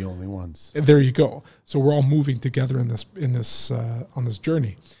not the only ones. And there you go. So we're all moving together on this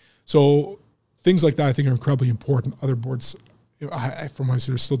journey. So things like that, I think, are incredibly important. Other boards, from what I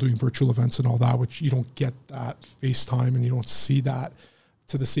see, are still doing virtual events and all that, which you don't get that FaceTime and you don't see that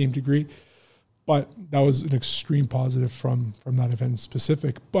to the same degree. But that was an extreme positive from that event in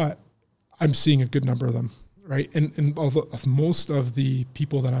specific. But I'm seeing a good number of them, right? And although most of the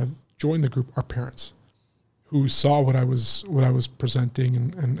people that have joined the group are parents who saw what I was presenting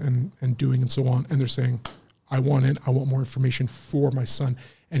and doing and so on, and they're saying, I want in, I want more information for my son.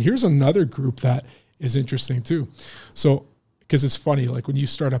 And here's another group that is interesting too. So, because it's funny, like when you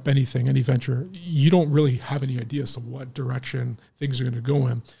start up anything, any venture, you don't really have any idea as to what direction things are going to go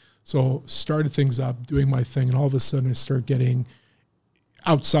in. So started things up, doing my thing, and all of a sudden I started getting,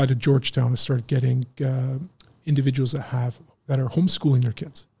 outside of Georgetown, I started getting individuals that are homeschooling their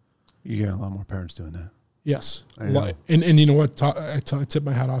kids. You get a lot more parents doing that. Yes. I know. And you know what? I tip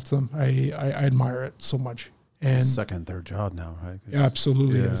my hat off to them. I admire it so much. And second, third job now, right?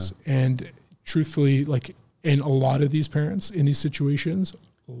 Absolutely is. And truthfully, like, and a lot of these parents in these situations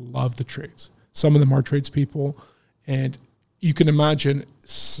love the trades. Some of them are tradespeople, and you can imagine a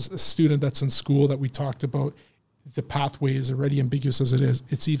student that's in school that we talked about, the pathway is already ambiguous as it is.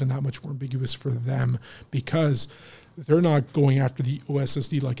 It's even that much more ambiguous for them, because they're not going after the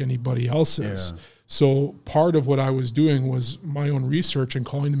OSSD like anybody else is. Yeah. So part of what I was doing was my own research and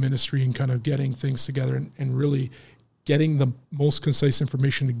calling the ministry and kind of getting things together and really getting the most concise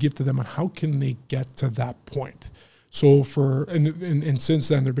information to give to them on how can they get to that point. So and since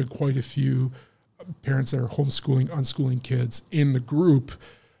then, there have been quite a few parents that are homeschooling, unschooling kids in the group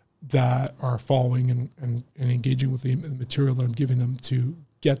that are following and engaging with the material that I'm giving them to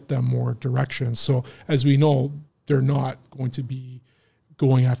get them more direction. So as we know, they're not going to be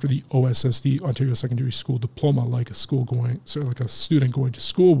going after the OSSD, Ontario Secondary School Diploma, like a student going to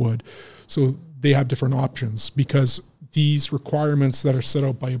school would. So they have different options, because these requirements that are set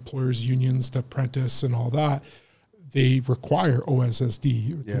out by employers, unions, the apprentice and all that, they require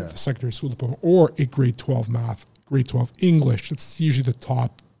OSSD, the secondary school diploma, or a grade 12 math, grade 12 English. It's usually the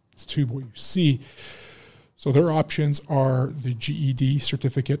top two what you see. So their options are the GED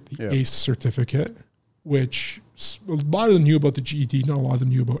certificate, the ACE certificate, which a lot of them knew about the GED, not a lot of them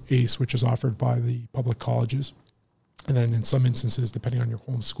knew about ACE, which is offered by the public colleges. And then in some instances, depending on your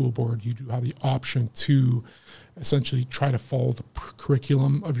home school board, you do have the option to essentially try to follow the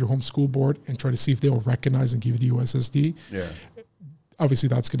curriculum of your home school board and try to see if they'll recognize and give you the OSSD. Yeah. Obviously,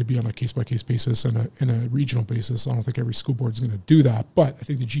 that's going to be on a case-by-case basis and a regional basis. I don't think every school board is going to do that. But I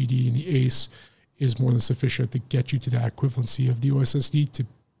think the GED and the ACE is more than sufficient to get you to that equivalency of the OSSD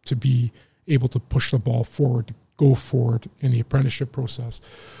to be able to push the ball forward, to go forward in the apprenticeship process.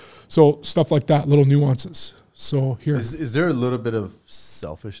 So stuff like that, little nuances. So here. Is there a little bit of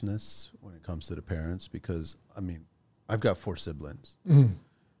selfishness when it comes to the parents? Because, I mean, I've got 4 siblings. Mm-hmm.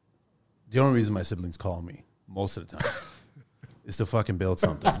 The only reason my siblings call me most of the time is to fucking build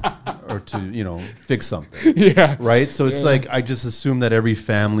something or to, fix something. Yeah. Right? So it's like I just assume that every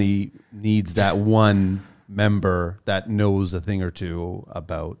family needs that one member that knows a thing or two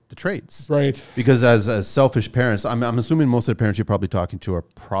about the trades. Right. Because as selfish parents, I'm assuming most of the parents you're probably talking to are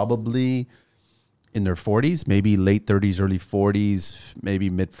probably in their 40s, maybe late 30s, early 40s, maybe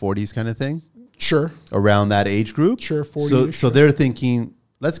mid 40s kind of thing. Sure. Around that age group. Sure, 40. So they're thinking,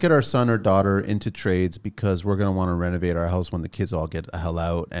 let's get our son or daughter into trades because we're going to want to renovate our house when the kids all get the hell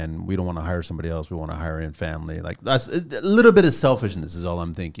out, and we don't want to hire somebody else. We want to hire in family. Like, that's a little bit of selfishness is all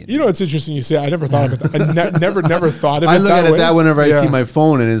I'm thinking. It's interesting you say. I never thought of it. I never thought of it. I look at it that whenever I see my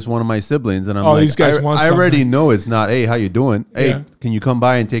phone and it's one of my siblings, and I'm like, these guys want I already know it's not, hey, how you doing? Hey, can you come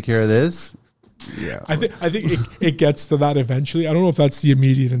by and take care of this? Yeah, I think it gets to that eventually. I don't know if that's the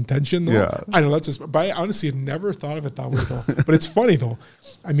immediate intention, though. Yeah, I know that's just. But I honestly had never thought of it that way, though. But it's funny, though.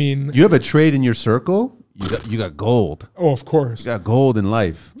 I mean, you have a trade in your circle. You got gold. Oh, of course. You got gold in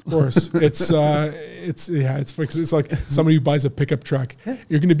life. Of course, it's like somebody who buys a pickup truck.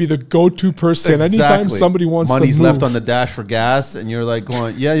 You're going to be the go-to person anytime somebody wants money's to move. left on the dash for gas, and you're like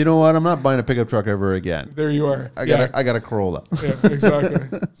going, yeah, you know what? I'm not buying a pickup truck ever again. There you are. I got a Corolla. Yeah,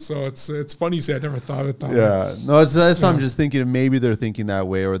 exactly. So it's funny you say I never thought of it that way. Yeah, no, that's why I'm just thinking maybe they're thinking that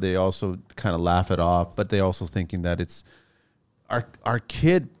way, or they also kind of laugh it off, but they also thinking that it's our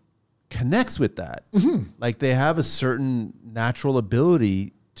kid connects with that. Mm-hmm. Like they have a certain natural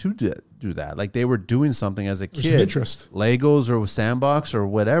ability to do that. Like they were doing something as a There's kid, an interest. Legos or sandbox or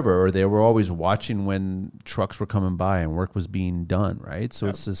whatever, or they were always watching when trucks were coming by and work was being done, right? So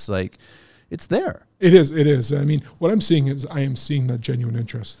it's just like, it's there. It is. I mean, what I'm seeing is I am seeing that genuine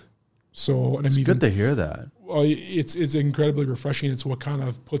interest. So, and It's I'm good to hear that. Well, it's incredibly refreshing. It's what kind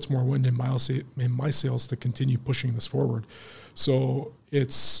of puts more wind in my sails to continue pushing this forward. So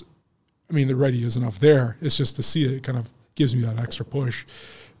the ready is enough there. It's just to see it kind of gives me that extra push.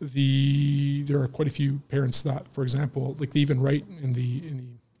 There are quite a few parents that, for example, like they even write in the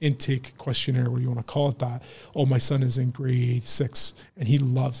intake questionnaire, what do you want to call it, that, oh, my son is in grade 6 and he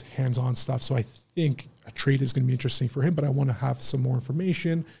loves hands-on stuff. So I think a trade is going to be interesting for him, but I want to have some more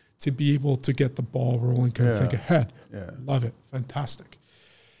information to be able to get the ball rolling, kind of think ahead. Yeah. Love it. Fantastic.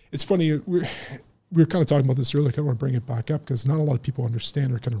 It's funny. We were kind of talking about this earlier. I kind of want to bring it back up because not a lot of people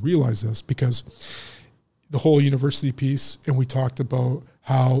understand or kind of realize this, because the whole university piece, and we talked about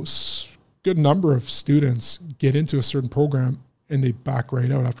how good number of students get into a certain program and they back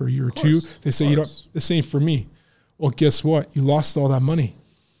right out after a year or two. They say, this ain't for me. Well, guess what? You lost all that money.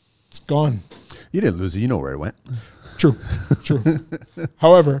 It's gone. You didn't lose it. You know where it went. True.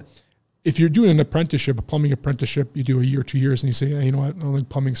 However, if you're doing an apprenticeship, a plumbing apprenticeship, you do a year, 2 years, and you say, hey, you know what, I don't think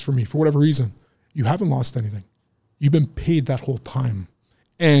plumbing's for me, for whatever reason, you haven't lost anything. You've been paid that whole time.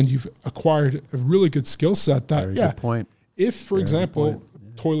 And you've acquired a really good skill set that, Very good point. If, for example,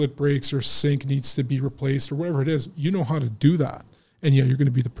 toilet breaks or sink needs to be replaced or whatever it is, you know how to do that. And you're going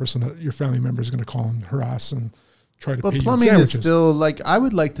to be the person that your family member is going to call and harass and try to pay you in sandwiches. But plumbing is still, like, I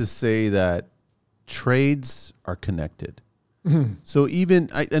would like to say that trades are connected. Mm-hmm. So even,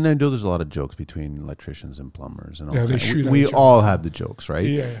 and I know there's a lot of jokes between electricians and plumbers and all. We all have the jokes, right?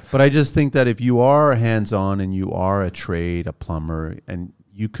 Yeah. But I just think that if you are hands-on and you are a trade, a plumber, and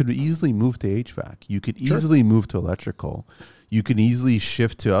you could easily move to HVAC, you could easily move to electrical, you can easily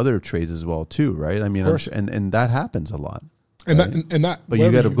shift to other trades as well too, right? I mean, and that happens a lot. And right? that. But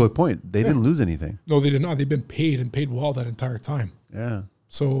you got a good point. They didn't lose anything. No, they did not. They've been paid and paid well that entire time. Yeah.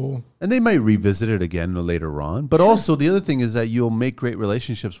 So, and they might revisit it again later on. But also the other thing is that you'll make great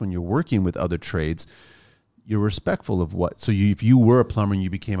relationships when you're working with other trades. You're respectful of what. So if you were a plumber and you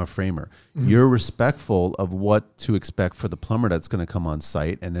became a framer, you're respectful of what to expect for the plumber that's going to come on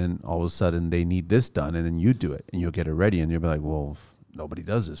site. And then all of a sudden they need this done, and then you do it and you'll get it ready. And you'll be like, well, nobody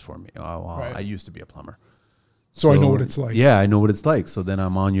does this for me. Oh, well, I used to be a plumber. So I know what it's like. Yeah, I know what it's like. So then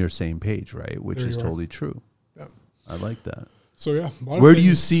I'm on your same page, right? Which is totally true. Yeah. I like that. So yeah, where do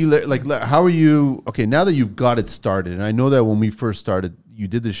you see, like, how are you? Okay, now that you've got it started, and I know that when we first started, you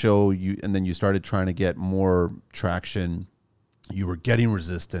did the show, and then you started trying to get more traction. You were getting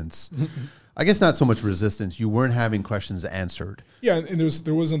resistance. Mm-hmm. I guess not so much resistance. You weren't having questions answered. Yeah, and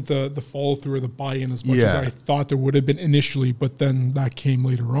there wasn't the follow through or the buy-in as much as I thought there would have been initially, but then that came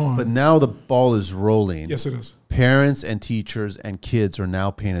later on. But now the ball is rolling. Yes, it is. Parents and teachers and kids are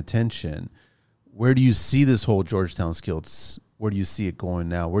now paying attention. Where do you see this whole Georgetown skills? Where do you see it going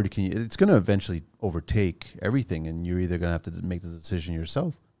now? It's going to eventually overtake everything, and you're either going to have to make the decision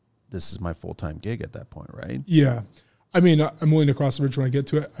yourself. This is my full-time gig at that point, right? Yeah. I mean, I'm willing to cross the bridge when I get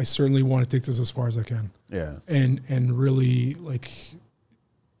to it. I certainly want to take this as far as I can. Yeah. And really, like,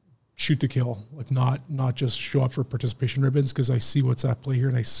 shoot to kill. Like, not just show up for participation ribbons, because I see what's at play here,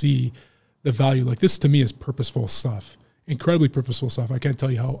 and I see the value. Like, this to me is purposeful stuff. Incredibly purposeful stuff. I can't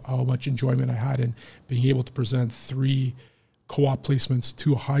tell you how much enjoyment I had in being able to present 3 co-op placements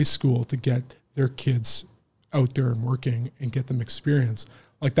to a high school to get their kids out there and working and get them experience.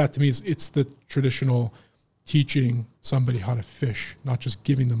 Like, that to me it's the traditional teaching somebody how to fish, not just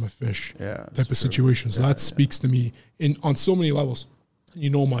giving them a fish type of situation. So that speaks to me on so many levels. You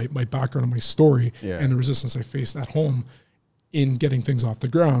know, my background and my story and the resistance I faced at home in getting things off the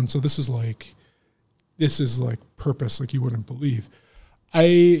ground. So this is like purpose, like you wouldn't believe.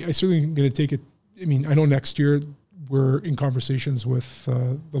 I certainly going to take it. I mean, I know next year we're in conversations with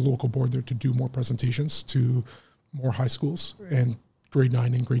the local board there to do more presentations to more high schools and grade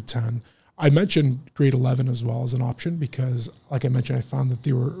 9 and grade 10. I mentioned grade 11 as well as an option because, like I mentioned, I found that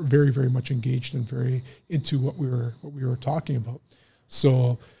they were very, very much engaged and very into what we were talking about.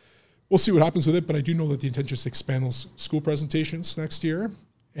 So we'll see what happens with it, but I do know that the intention is to expand those school presentations next year.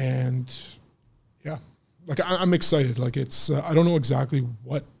 And yeah, like I'm excited. Like it's, I don't know exactly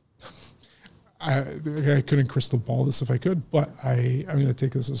what, I couldn't crystal ball this if I could, but I'm going to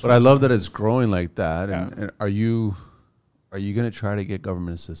take this as far. But I love that it's growing like that. And are you going to try to get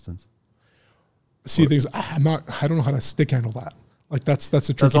government assistance? See, things I don't know how to stick handle that. Like that's a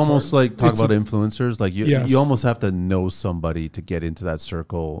tricky That's almost part. like talk about influencers. Like you almost have to know somebody to get into that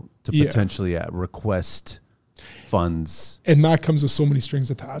circle to potentially request funds. And that comes with so many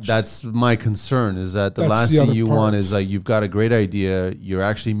strings attached. That's my concern, is that the That's last the thing other you part. want is like, you've got a great idea, you're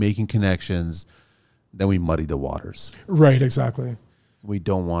actually making connections, then we muddy the waters. Right, exactly. We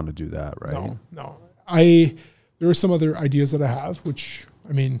don't want to do that, right? No. There are some other ideas that I have, which,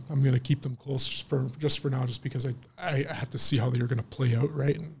 I mean, I'm going to keep them close just for now, just because I have to see how they're going to play out,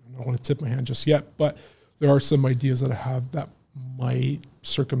 right? And I don't want to tip my hand just yet, but there are some ideas that I have that might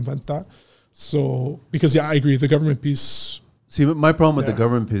circumvent that. So, because I agree, the government piece. See, but my problem with the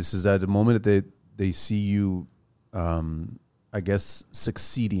government piece is that the moment that they see you, I guess,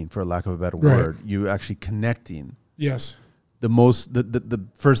 succeeding, for lack of a better word, you actually connecting. Yes. The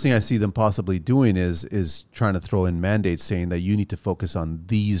first thing I see them possibly doing is trying to throw in mandates saying that you need to focus on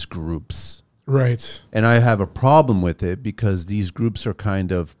these groups. Right. And I have a problem with it because these groups are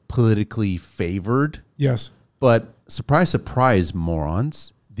kind of politically favored. Yes. But surprise, surprise,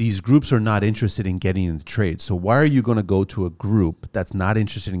 morons, these groups are not interested in getting into trade. So why are you going to go to a group that's not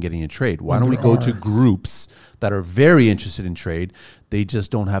interested in getting in trade? Why don't we go to groups that are very interested in trade? They just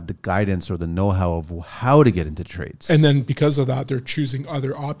don't have the guidance or the know-how of how to get into trades. And then because of that, they're choosing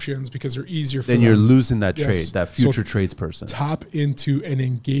other options because they're easier for them. Then you're losing that trade, that future tradesperson. Tap into and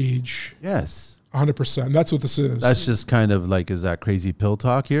engage. Yes. 100%. That's what this is. That's just kind of like, is that crazy pill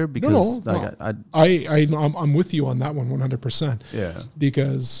talk here? Because I'm with you on that one 100%. Yeah.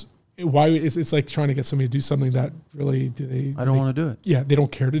 Because why it's like trying to get somebody to do something that really I don't want to do it. Yeah, they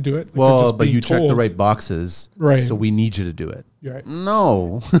don't care to do it. Like, well, but you check the right boxes, right? So we need you to do it. Right.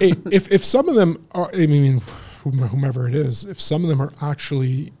 No. if some of them are, I mean, whomever it is, if some of them are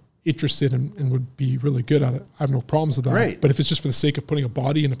actually interested and would be really good at it, I have no problems with that. Right. But if it's just for the sake of putting a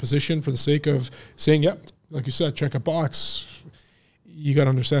body in a position, for the sake of saying, yep, like you said, check a box, you got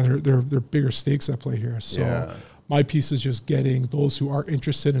to understand there are bigger stakes at play here. So my piece is just getting those who are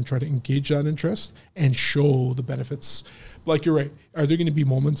interested and try to engage that interest and show the benefits. Like, you're right. Are there going to be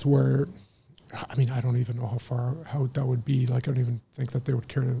moments where, I mean, I don't even know how that would be. Like, I don't even think that they would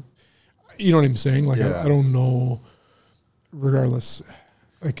care to, you know what I'm saying? Like, I don't know, regardless.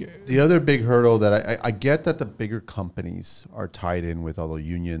 Like, the other big hurdle that I get that the bigger companies are tied in with all the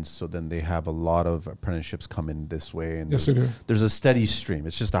unions, so then they have a lot of apprenticeships come in this way. And yes, they do. There's a steady stream.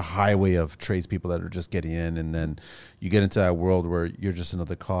 It's just a highway of tradespeople that are just getting in, and then you get into that world where you're just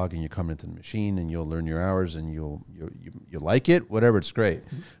another cog, and you come into the machine, and you'll learn your hours, and you like it, whatever. It's great.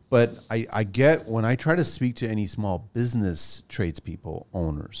 Mm-hmm. But I get, when I try to speak to any small business tradespeople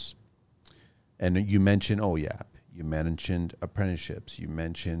owners, and you mention, you mentioned apprenticeships. You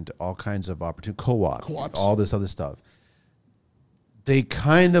mentioned all kinds of opportunity, co-ops, all this other stuff. They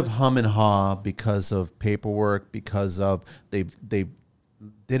kind of hum and haw because of paperwork, because of they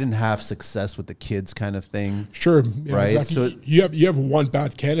didn't have success with the kids, kind of thing. Sure, right? Exactly. So you have one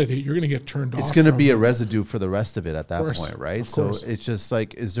bad candidate, you're going to get turned off. It's going to be a residue for the rest of it at that point, right? So it's just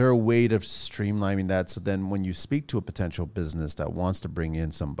like, is there a way to streamlining that so then when you speak to a potential business that wants to bring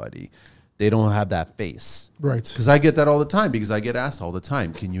in somebody, they don't have that face. Right. Because I get that all the time, because I get asked all the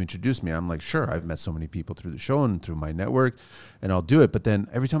time, can you introduce me? I'm like, sure, I've met so many people through the show and through my network, and I'll do it. But then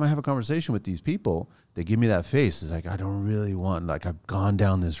every time I have a conversation with these people, they give me that face. It's like, I don't really want, like, I've gone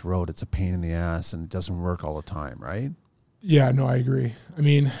down this road. It's a pain in the ass, and it doesn't work all the time, right? Yeah, no, I agree. I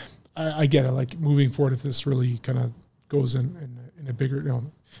mean, I get it. Like, moving forward, if this really kind of goes in a bigger,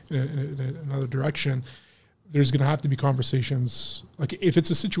 in another direction, there's going to have to be conversations. Like, if it's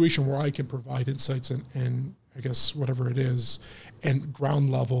a situation where I can provide insights and I guess whatever it is, and ground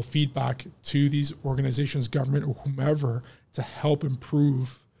level feedback to these organizations, government or whomever, to help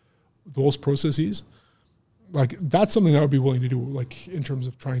improve those processes, like, that's something that I would be willing to do, like, in terms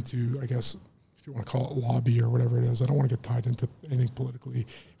of trying to, I guess, if you want to call it lobby or whatever it is. I don't want to get tied into anything politically.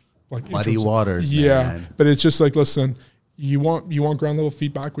 Like, muddy waters, man. But it's just like, listen, you want ground level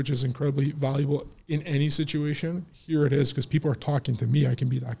feedback, which is incredibly valuable in any situation. Here it is, because people are talking to me. I can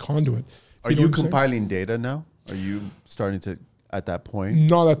be that conduit. Are you compiling data now? Are you starting to at that point?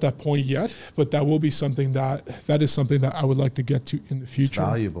 Not at that point yet, but that will be something that is something that I would like to get to in the future. It's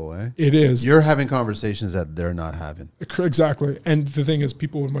valuable, eh? It is. You're having conversations that they're not having. Exactly. And the thing is,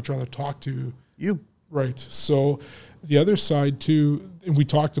 people would much rather talk to you. Right. So the other side too, and we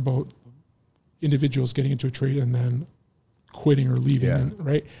talked about individuals getting into a trade and then quitting or leaving,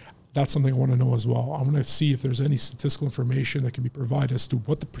 right? That's something I want to know as well. I want to see if there's any statistical information that can be provided as to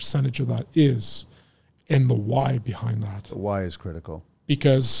what the percentage of that is and the why behind that. The why is critical.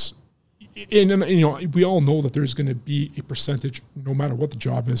 Because, and you know, we all know that there's going to be a percentage, no matter what the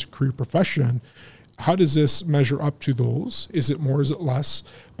job is, career, profession. How does this measure up to those? Is it more? Is it less?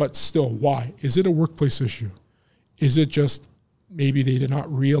 But still, why? Is it a workplace issue? Is it just maybe they did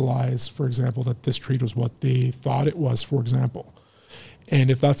not realize, for example, that this trade was what they thought it was, for example. And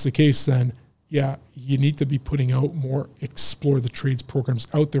if that's the case, then yeah, you need to be putting out more explore the trades programs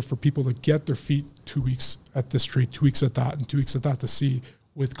out there for people to get their feet 2 weeks at this trade, 2 weeks at that, and 2 weeks at that to see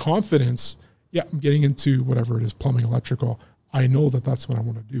with confidence, yeah, I'm getting into whatever it is, plumbing, electrical. I know that that's what I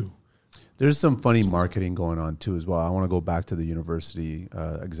want to do. There's some funny marketing going on too as well. I want to go back to the university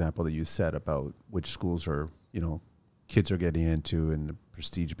example that you said about which schools are, kids are getting into and the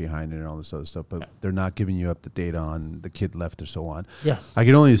prestige behind it and all this other stuff, but they're not giving you up the data on the kid left or so on. Yeah. I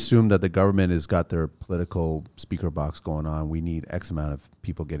can only assume that the government has got their political speaker box going on. We need X amount of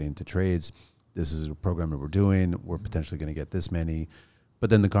people getting into trades. This is a program that we're doing. We're potentially going to get this many.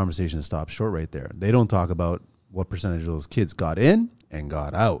 But then the conversation stops short right there. They don't talk about what percentage of those kids got in and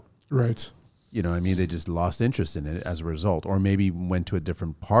got out. Right. You know what I mean? They just lost interest in it as a result, or maybe went to a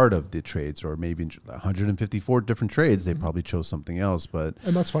different part of the trades, or maybe 154 different trades. They probably chose something else, but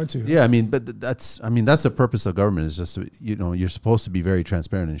and that's fine too. Yeah, but that's the purpose of government is just, you're supposed to be very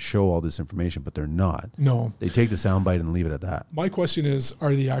transparent and show all this information, but they're not. No, they take the soundbite and leave it at that. My question is,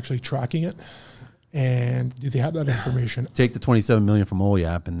 are they actually tracking it? And do they have that information? Take the 27 million from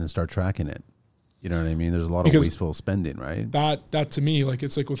OYAP and then start tracking it. You know what I mean? There's a lot of wasteful spending, right? That to me, like,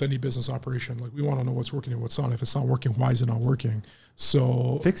 it's like with any business operation. Like, we want to know what's working and what's not. If it's not working, why is it not working?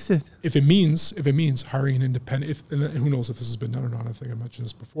 So fix it. If it means hiring an independent, and who knows if this has been done or not? I think I mentioned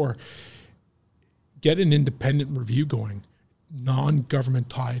this before. Get an independent review going, non-government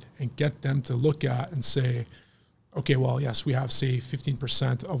tied, and get them to look at and say, okay, well, yes, we have, say,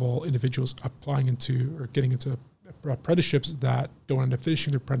 15% of all individuals applying into or getting into apprenticeships that don't end up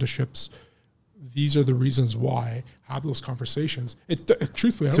finishing their apprenticeships. These are the reasons why. Have those conversations.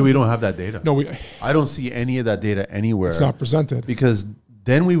 Truthfully, so we don't have that data. No, I don't see any of that data anywhere. It's not presented, because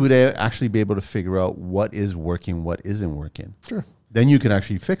then we would actually be able to figure out what is working, what isn't working. Sure. Then you can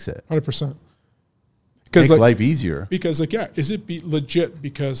actually fix it. 100%. Make life easier. Because is it legit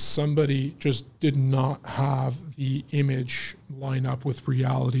because somebody just did not have the image line up with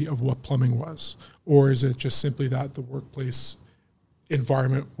reality of what plumbing was, or is it just simply that the workplace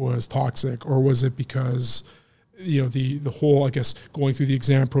environment was toxic, or was it because the whole, I guess, going through the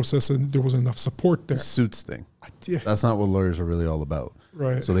exam process and there wasn't enough support there? The suits thing. That's not what lawyers are really all about.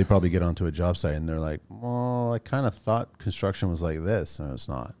 Right. So they probably get onto a job site and they're like, well, I kind of thought construction was like this, and it's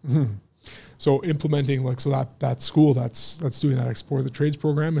not. Mm-hmm. So implementing that school that's doing that Explore the Trades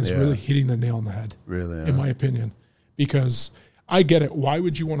program is really hitting the nail on the head. Really, in my opinion, because I get it. Why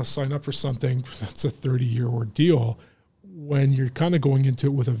would you want to sign up for something that's a 30-year ordeal when you're kind of going into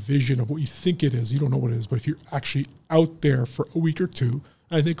it with a vision of what you think it is? You don't know what it is, but if you're actually out there for a week or two,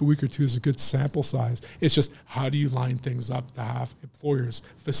 I think a week or two is a good sample size. It's just, how do you line things up to have employers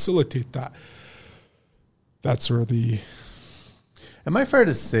facilitate that? That's sort of the... Am I fair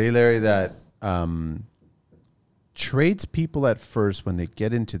to say, Larry, that tradespeople at first, when they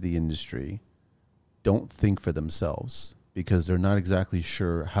get into the industry, don't think for themselves because they're not exactly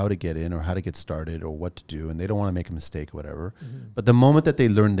sure how to get in or how to get started or what to do, and they don't want to make a mistake or whatever. Mm-hmm. But the moment that they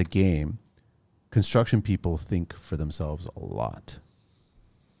learn the game, construction people think for themselves a lot.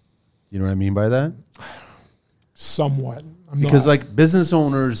 You know what I mean by that? Somewhat. Because like business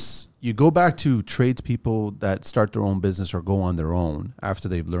owners, you go back to tradespeople that start their own business or go on their own after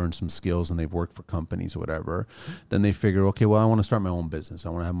they've learned some skills and they've worked for companies or whatever. Then they figure, okay, well, I want to start my own business. I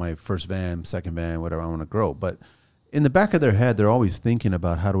want to have my first van, second van, whatever. I want to grow. But in the back of their head, they're always thinking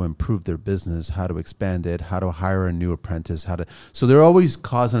about how to improve their business, how to expand it, how to hire a new apprentice, so they're always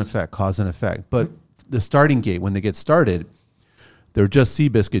cause and effect. But the starting gate, when they get started, they're just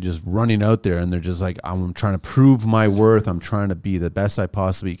Seabiscuit just running out there, and they're just like, I'm trying to prove my worth. I'm trying to be the best I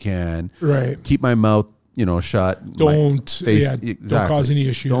possibly can. Right. Keep my mouth, shut. Don't cause any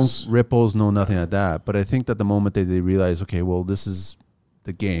issues. Don't ripples, no nothing like that. But I think that the moment that they realize, okay, well, this is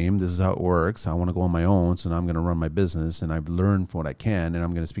the game. This is how it works. I want to go on my own, so now I'm going to run my business, and I've learned from what I can, and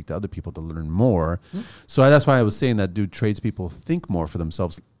I'm going to speak to other people to learn more. Mm-hmm. So that's why I was saying that, tradespeople think more for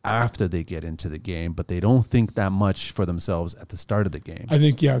themselves after they get into the game, but they don't think that much for themselves at the start of the game. I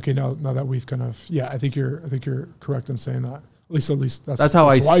think, now that we've kind of, I think you're correct in saying that. At least that's how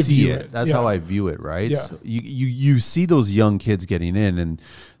I see it. That's how I view it, right? Yeah. So you see those young kids getting in, and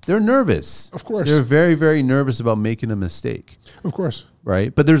they're nervous. Of course. They're very, very nervous about making a mistake. Of course.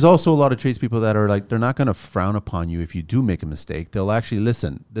 Right? But there's also a lot of tradespeople that are like, they're not going to frown upon you if you do make a mistake. They'll actually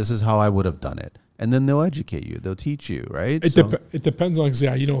listen. This is how I would have done it. And then they'll educate you. They'll teach you, right? It depends on,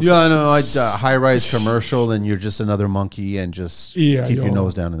 high-rise commercial, and you're just another monkey and just keep your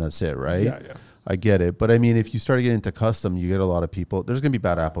nose down and that's it, right? Yeah. I get it. But I mean, if you start getting into custom, you get a lot of people. There's going to be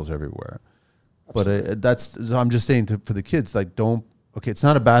bad apples everywhere. But I'm just saying for the kids, like, it's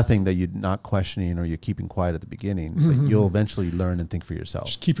not a bad thing that you're not questioning or you're keeping quiet at the beginning. Like, you'll eventually learn and think for yourself.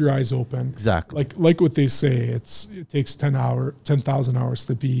 Just keep your eyes open. Exactly. Like what they say, it takes 10,000 hours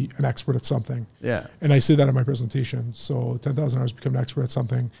to be an expert at something. Yeah. And I say that in my presentation. So 10,000 hours to become an expert at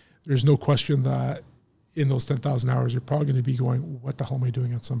something. There's no question that in those 10,000 hours, you're probably going to be going, what the hell am I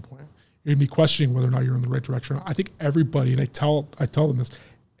doing at some point? You're going to be questioning whether or not you're in the right direction. I think everybody, and I tell them this,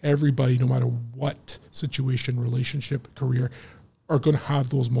 everybody, no matter what situation, relationship, career, are going to have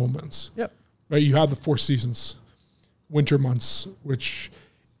those moments. Yep. Right? You have the 4 seasons, winter months, which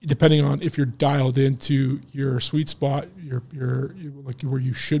depending on if you're dialed into your sweet spot, your like where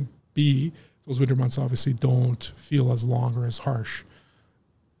you should be, those winter months obviously don't feel as long or as harsh.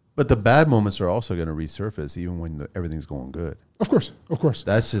 But the bad moments are also going to resurface even when everything's going good. Of course.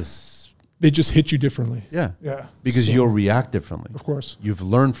 That's just... They just hit you differently. Yeah. Yeah. Because you'll react differently. Of course. You've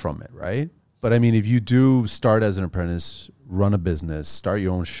learned from it, right? But I mean, if you do start as an apprentice, run a business, start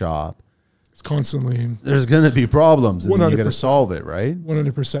your own shop, it's constantly... There's going to be problems, and you got to solve it, right?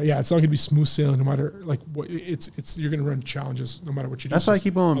 100%. Yeah, it's not going to be smooth sailing no matter like what. It's you're going to run challenges no matter what you do. That's why I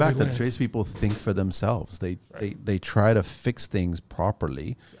keep going back that tradespeople think for themselves. They try to fix things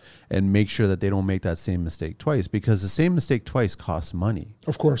properly and make sure that they don't make that same mistake twice, because the same mistake twice costs money.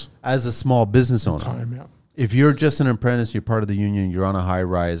 Of course. As a small business owner. Time, yeah. If you're just an apprentice, you're part of the union, you're on a high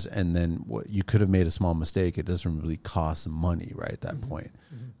rise, and then you could have made a small mistake, it doesn't really cost money, right, at that point.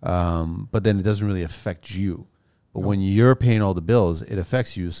 But then it doesn't really affect you. But when you're paying all the bills, it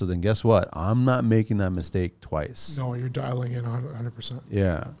affects you. So then guess what? I'm not making that mistake twice. No, you're dialing in 100%.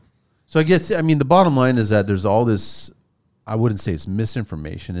 Yeah. So the bottom line is that there's all this, I wouldn't say it's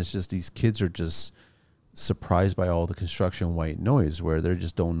misinformation. It's just these kids are just surprised by all the construction white noise where they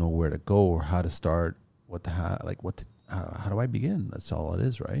just don't know where to go or how to start. How do I begin? That's all it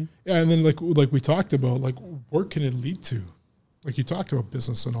is, right? Yeah, and then like we talked about, like, where can it lead to? Like, you talked about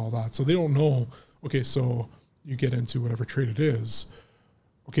business and all that, so they don't know. Okay, so you get into whatever trade it is.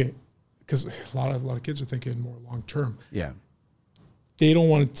 Okay, because a lot of kids are thinking more long term. Yeah, they don't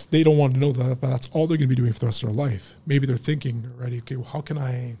want to know that that's all they're going to be doing for the rest of their life. Maybe they're thinking already. Okay, well, how can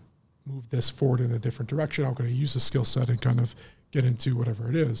I move this forward in a different direction? How can I use the skill set and kind of get into whatever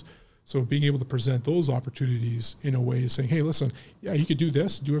it is? So being able to present those opportunities in a way, saying, "Hey, listen, yeah, you could do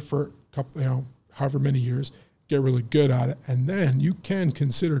this, do it for a couple, however many years, get really good at it, and then you can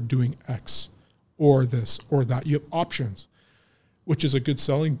consider doing X, or this, or that." You have options, which is a good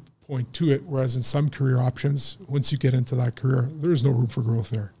selling point to it. Whereas in some career options, once you get into that career, there's no room for growth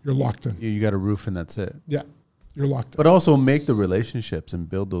there. You're locked in. You got a roof, and that's it. Yeah. You're locked in. But also make the relationships and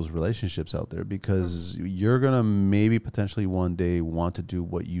build those relationships out there, because you're going to maybe potentially one day want to do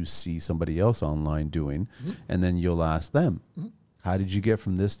what you see somebody else online doing. And then you'll ask them, how did you get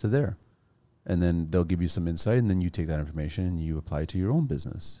from this to there? And then they'll give you some insight, and then you take that information and you apply it to your own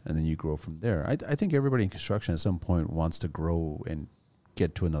business, and then you grow from there. I think everybody in construction at some point wants to grow and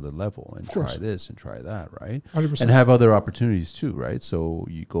get to another level and try this and try that, right? 100%. And have other opportunities too, right? So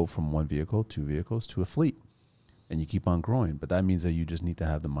you go from one vehicle, 2 vehicles to a fleet. And you keep on growing. But that means that you just need to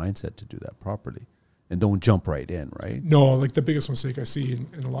have the mindset to do that properly. And don't jump right in, right? No, like the biggest mistake I see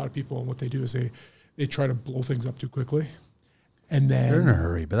in a lot of people, what they do is they try to blow things up too quickly. And then... They're in a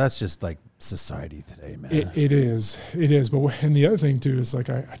hurry, but that's just like society today, man. It is. But and the other thing too is, like,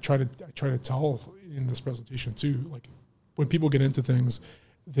 I try to tell in this presentation too, like, when people get into things,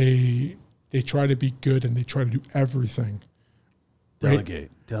 they try to be good and they try to do everything. Delegate.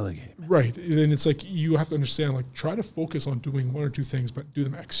 Right. And it's like, you have to understand, like, try to focus on doing 1 or 2 things, but do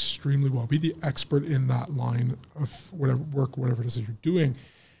them extremely well. Be the expert in that line of whatever it is that you're doing,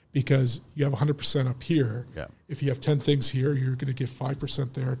 because you have 100% up here. Yeah. If you have 10 things here, you're going to give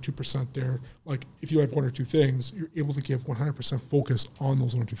 5% there, 2% there. Like, if you have 1 or 2 things, you're able to give 100% focus on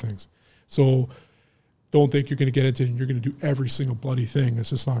those 1 or 2 things. So don't think you're going to get into it and you're going to do every single bloody thing. It's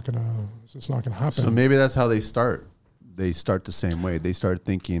just not going to happen. So maybe that's how they start. They start the same way. They start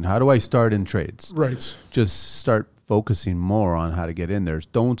thinking, how do I start in trades? Right. Just start focusing more on how to get in there.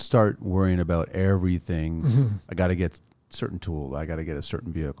 Don't start worrying about everything. I got to get certain tool. I got to get a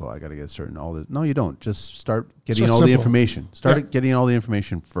certain vehicle. I got to get certain all this. No, you don't. Just start getting all the information. Getting all the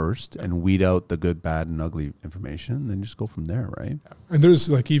information first and weed out the good, bad, and ugly information. And then just go from there, right? And there's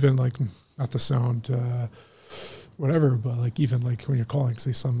like, even like, not to sound whatever, but like, even like when you're calling,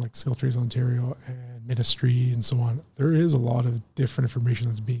 say, some like Skill Trades Ontario and Ministry and so on, there is a lot of different information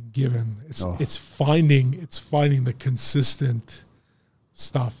that's being given. It's finding the consistent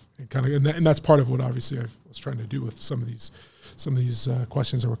stuff, and that's part of what obviously I was trying to do with some of these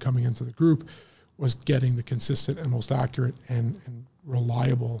questions that were coming into the group, was getting the consistent and most accurate and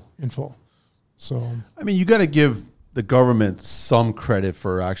reliable info. So, I mean, you got to give the government some credit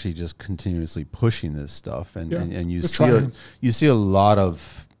for actually just continuously pushing this stuff, and you see a lot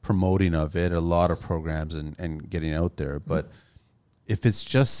of promoting of it, a lot of programs and getting out there. But if it's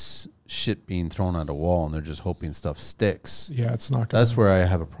just shit being thrown at a wall and they're just hoping stuff sticks, it's not. That's where I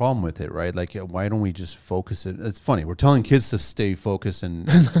have a problem with it, right? Like, why don't we just focus it? It's funny, we're telling kids to stay focused, and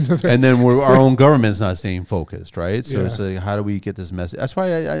then our own government's not staying focused, right? So it's like, how do we get this message? That's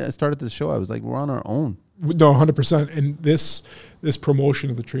why I started the show. I was like, we're on our own. No, 100%. And this promotion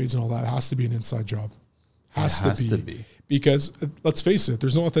of the trades and all that has to be an inside job. Has to be. Because let's face it,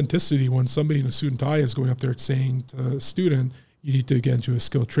 there's no authenticity when somebody in a suit and tie is going up there saying to a student, you need to get into a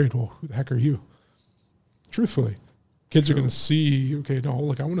skilled trade. Well, who the heck are you? Truthfully, kids are going to see, okay, no,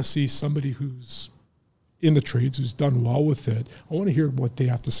 look, I want to see somebody who's in the trades, who's done well with it. I want to hear what they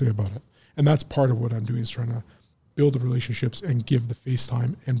have to say about it. And that's part of what I'm doing, is trying to build the relationships and give the face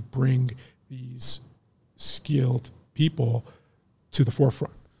time and bring these skilled people to the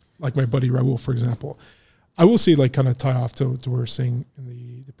forefront. Like my buddy Raul, for example. I will say, like, kind of tie off to what we were saying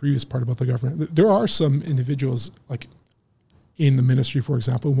in the previous part about the government. There are some individuals, like in the ministry, for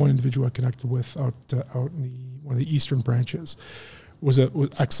example. One individual I connected with out in one of the eastern branches was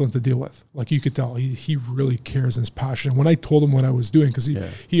excellent to deal with. Like, you could tell he really cares and is passionate. When I told him what I was doing, because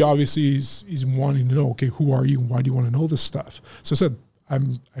he obviously he's wanting to know, okay, who are you and why do you want to know this stuff? So I said,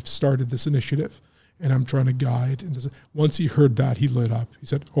 I've started this initiative, and I'm trying to guide. And once he heard that, he lit up. He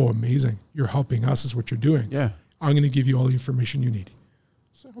said, oh, amazing. You're helping us is what you're doing. Yeah. I'm going to give you all the information you need.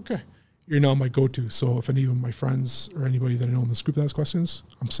 So, okay. You're now my go-to. So if any of my friends or anybody that I know in this group that has questions,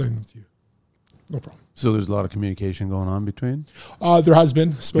 I'm sending them to you. No problem. So there's a lot of communication going on between? There has been,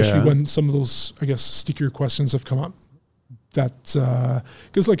 especially when some of those, I guess, stickier questions have come up. That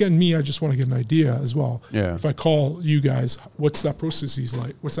because, like, in me, I just want to get an idea as well. Yeah. If I call you guys, what's that process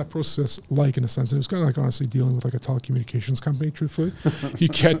like? What's that process like, in a sense? It was kind of like, honestly, dealing with like a telecommunications company. Truthfully, you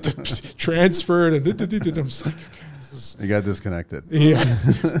get transferred, and I'm just like, okay, this is. You got disconnected. Yeah.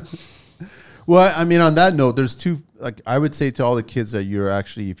 Well, I mean, on that note, there's two. Like, I would say to all the kids that you're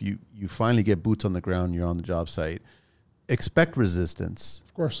actually, if you finally get boots on the ground, you're on the job site, expect resistance.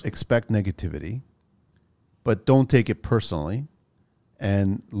 Of course. Expect negativity. But don't take it personally,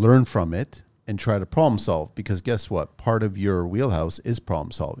 and learn from it and try to problem solve, because guess what? Part of your wheelhouse is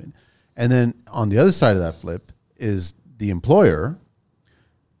problem solving. And then on the other side of that flip is the employer.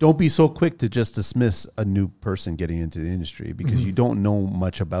 Don't be so quick to just dismiss a new person getting into the industry, because you don't know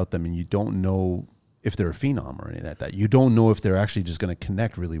much about them, and you don't know if they're a phenom or anything like that. You don't know if they're actually just going to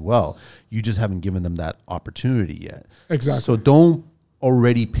connect really well. You just haven't given them that opportunity yet. Exactly. So don't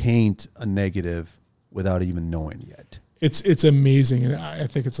already paint a negative without even knowing yet. It's amazing. And I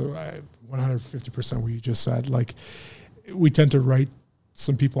think it's 150% what you just said. Like, we tend to write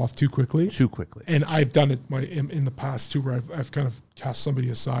some people off too quickly. And I've done it in the past too, where I've kind of cast somebody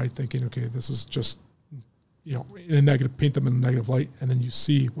aside thinking, okay, this is just, in a negative, paint them in a negative light. And then you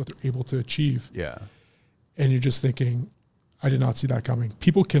see what they're able to achieve. Yeah. And you're just thinking, I did not see that coming.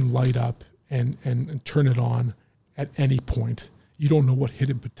 People can light up and turn it on at any point. You don't know what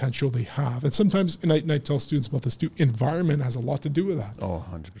hidden potential they have. And sometimes, and I tell students about this too, environment has a lot to do with that. Oh,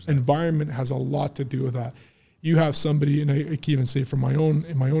 100%. Environment has a lot to do with that. You have somebody, and I can even say from my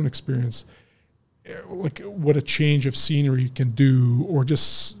own experience, like what a change of scenery can do, or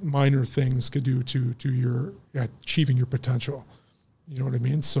just minor things could do to your achieving your potential. You know what I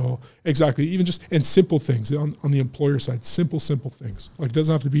mean? So exactly, even just, and simple things on the employer side, simple things. Like, it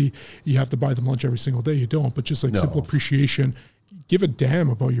doesn't have to be, you have to buy them lunch every single day. You don't, but just like simple appreciation. Give a damn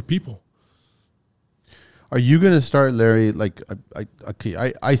about your people. Are you going to start, Larry? Like,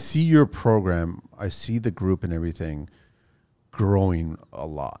 I see your program. I see the group and everything growing a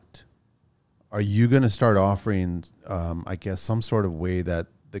lot. Are you going to start offering, I guess, some sort of way that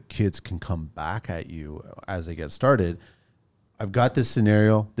the kids can come back at you as they get started? I've got this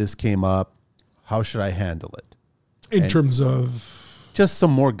scenario. This came up. How should I handle it? In terms of? Just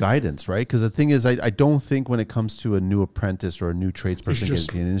some more guidance, right? Because the thing is, I don't think when it comes to a new apprentice or a new tradesperson getting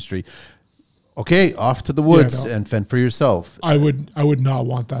into the industry, okay, off to the woods and fend for yourself. I would not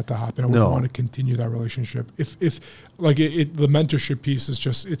want that to happen. I would want to continue that relationship. If like the mentorship piece is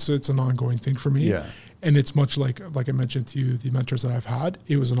just, it's an ongoing thing for me. Yeah. And it's much like I mentioned to you, the mentors that I've had,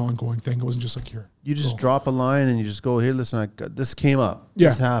 it was an ongoing thing. It wasn't just like, here. You just drop a line and you just go, here, listen, this came up. Yeah.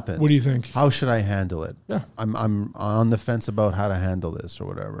 This happened. What do you think? How should I handle it? Yeah. I'm on the fence about how to handle this or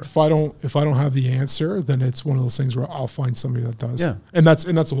whatever. If I don't have the answer, then it's one of those things where I'll find somebody that does. Yeah. And that's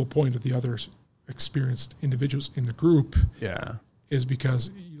the whole point of the other experienced individuals in the group. Yeah. Is because,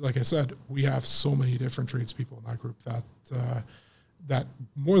 like I said, we have so many different tradespeople in that group that that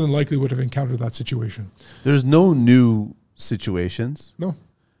more than likely would have encountered that situation. There's no new situations. No.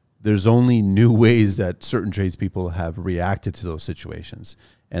 There's only new ways that certain tradespeople have reacted to those situations.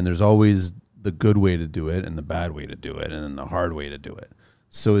 And there's always the good way to do it and the bad way to do it and then the hard way to do it.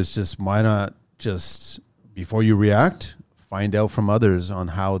 So it's just, why not just, before you react, find out from others on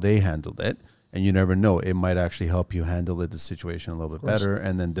how they handled it. And you never know, it might actually help you handle the situation a little bit better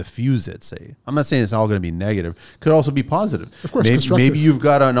and then diffuse it, say. I'm not saying it's all going to be negative. Could also be positive. Of course, maybe you've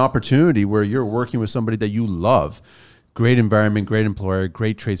got an opportunity where you're working with somebody that you love. Great environment, great employer,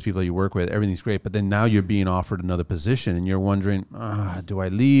 great tradespeople that you work with. Everything's great. But then now you're being offered another position and you're wondering, do I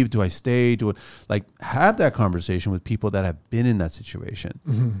leave? Do I stay? Have that conversation with people that have been in that situation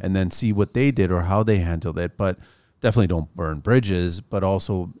and then see what they did or how they handled it. But definitely don't burn bridges. But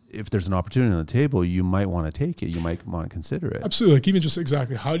also, if there's an opportunity on the table, you might want to take it. You might want to consider it. Absolutely. Like even just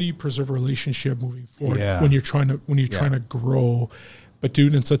exactly, how do you preserve a relationship moving forward when you're trying to grow, but do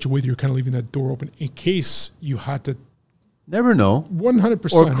it in such a way that you're kind of leaving that door open in case you had to. Never know.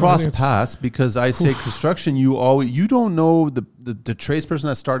 100%. Or cross paths, because I say construction, you don't know the tradesperson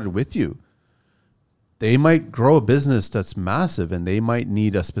that started with you. They might grow a business that's massive and they might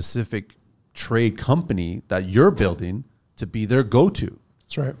need a specific trade company that you're building to be their go-to.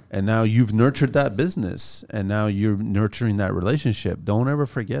 That's right. And now you've nurtured that business and now you're nurturing that relationship. Don't ever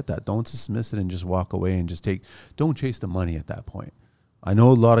forget that. Don't dismiss it and just walk away and don't chase the money at that point. I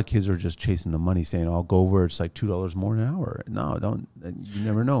know a lot of kids are just chasing the money, saying, I'll go where it's like $2 more an hour. No, don't. You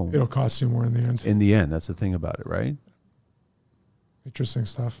never know. It'll cost you more in the end. In the end, that's the thing about it, right? Interesting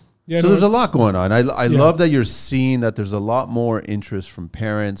stuff. Yeah. So there's a lot going on. I love that you're seeing that there's a lot more interest from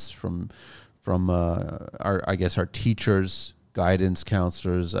parents, from our teachers, guidance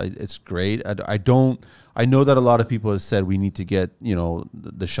counselors. It's great. I know that a lot of people have said we need to get,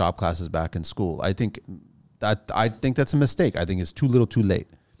 the shop classes back in school. I think that's a mistake. I think it's too little too late.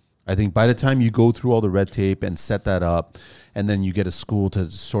 I think by the time you go through all the red tape and set that up, and then you get a school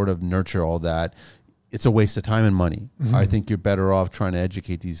to sort of nurture all that, it's a waste of time and money. I think you're better off trying to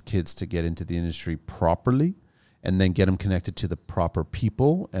educate these kids to get into the industry properly, and then get them connected to the proper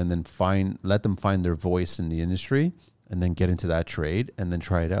people, and then let them find their voice in the industry, and then get into that trade, and then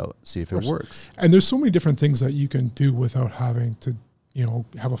try it out, see if it works. And there's so many different things that you can do without having to,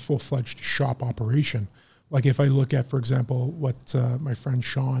 have a full-fledged shop operation. Like if I look at, for example, what my friend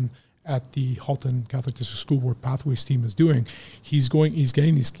Sean at the Halton Catholic District School Board Pathways team is doing,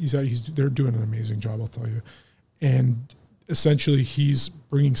 they're doing an amazing job, I'll tell you. And essentially he's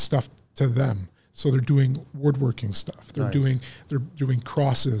bringing stuff to them. So they're doing woodworking stuff. They're doing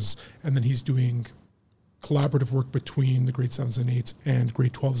crosses, and then he's doing collaborative work between the grade 7s and 8s and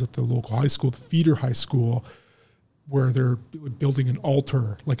grade 12s at the local high school, the feeder high school, where they're building an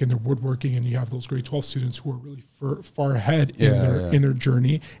altar, like in their woodworking, and you have those grade 12 students who are really far ahead in their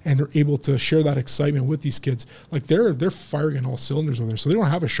journey, and they're able to share that excitement with these kids. Like they're firing on all cylinders over there. So they don't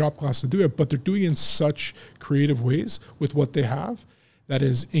have a shop class to do it, but they're doing it in such creative ways with what they have that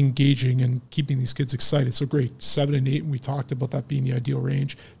is engaging and keeping these kids excited. So great, 7 and 8, and we talked about that being the ideal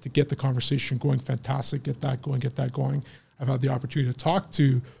range to get the conversation going. Fantastic, get that going. I've had the opportunity to talk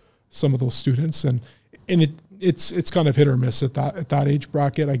to some of those students, and it's kind of hit or miss at that age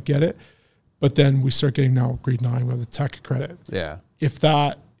bracket. I get it. But then we start getting now grade 9 with the tech credit. Yeah. If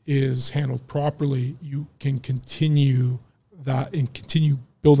that is handled properly, you can continue that and continue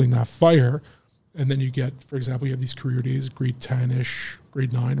building that fire. And then you get, for example, you have these career days, grade 10-ish,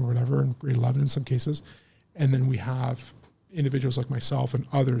 grade 9 or whatever, and grade 11 in some cases. And then we have individuals like myself and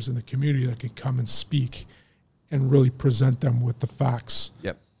others in the community that can come and speak and really present them with the facts.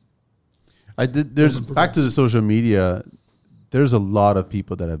 Yep. There's back to the social media. There's a lot of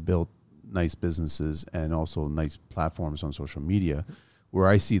people that have built nice businesses and also nice platforms on social media where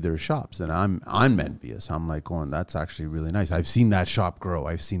I see their shops and I'm envious. I'm like going, that's actually really nice. I've seen that shop grow.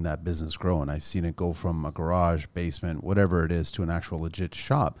 I've seen that business grow, and I've seen it go from a garage, basement, whatever it is, to an actual legit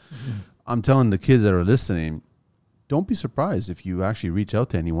shop. I'm telling the kids that are listening, don't be surprised if you actually reach out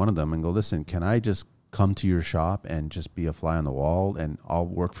to any one of them and go, listen, can I just come to your shop and just be a fly on the wall, and I'll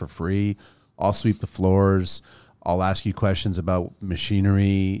work for free. I'll sweep the floors. I'll ask you questions about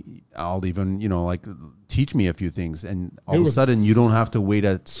machinery. I'll even, teach me a few things. And all of a sudden, you don't have to wait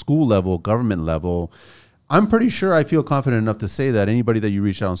at school level, government level. I'm pretty sure I feel confident enough to say that anybody that you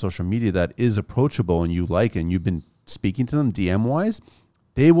reach out on social media that is approachable and you like, and you've been speaking to them DM-wise,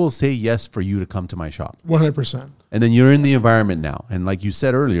 they will say yes for you to come to my shop. 100%. And then you're in the environment now. And like you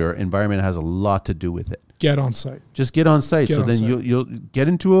said earlier, environment has a lot to do with it. Get on site. Just get on site. You'll get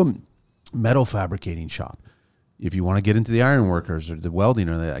into a metal fabricating shop. If you want to get into the iron workers or the welding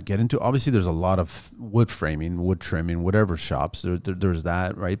or that, get into, obviously there's a lot of wood framing, wood trimming, whatever shops. There's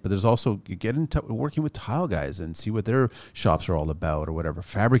that, right? But there's also, you get into working with tile guys and see what their shops are all about or whatever.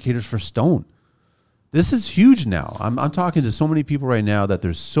 Fabricators for stone. This is huge now. I'm talking to so many people right now that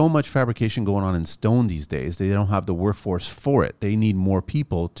there's so much fabrication going on in stone these days. They don't have the workforce for it. They need more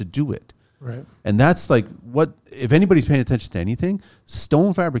people to do it. Right. And that's like what, if anybody's paying attention to anything,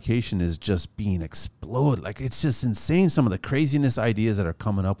 stone fabrication is just being exploded. Like, it's just insane, some of the craziness ideas that are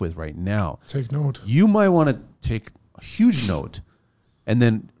coming up with right now. Take note. You might want to take a huge note and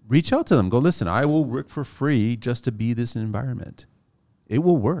then reach out to them. Go, listen, I will work for free just to be this environment. It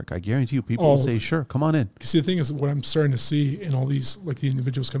will work. I guarantee you. People will say, sure, come on in. See, the thing is, what I'm starting to see in all these, like the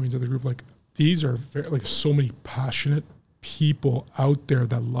individuals coming to the group, like these are very, like so many passionate people out there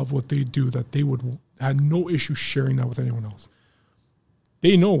that love what they do, that they would have no issue sharing that with anyone else.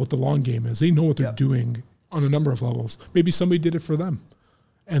 They know what the long game is. They know what they're doing on a number of levels. Maybe somebody did it for them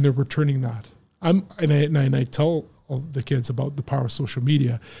and they're returning that. And I tell all the kids about the power of social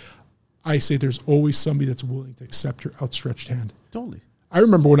media. I say there's always somebody that's willing to accept your outstretched hand. Totally. I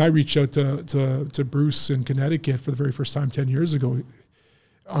remember when I reached out to Bruce in Connecticut for the very first time 10 years ago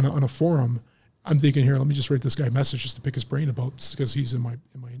on a forum. I'm thinking, here, let me just write this guy a message just to pick his brain about, because he's in my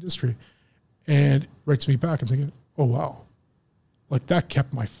industry, and writes me back. I'm thinking, oh wow, like that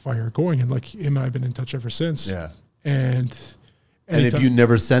kept my fire going, and like him and I've been in touch ever since. Yeah. And if you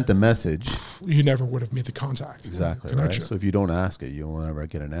never sent the message, you never would have made the contact. Exactly. Right. So if you don't ask it, you'll never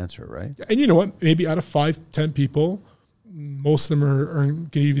get an answer, right? And you know what? Maybe out of 5-10 people, most of them aren't going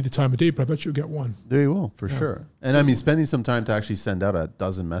to give you the time of day, but I bet you'll get one. There you will, for sure. And I mean, spending some time to actually send out a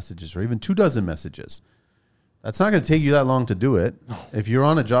dozen messages or even 24 messages, that's not going to take you that long to do it. No. If you're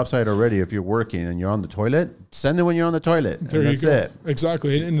on a job site already, if you're working and you're on the toilet, send it when you're on the toilet. There and you that's go. it.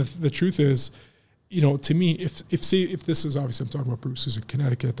 Exactly. And the truth is, you know, to me, if this is, obviously I'm talking about Bruce who's in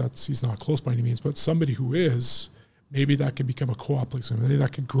Connecticut, he's not close by any means, but somebody who is, maybe that could become a co-op, like maybe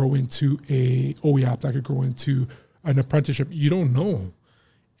that could grow into a OEAP, that could grow into an apprenticeship. You don't know.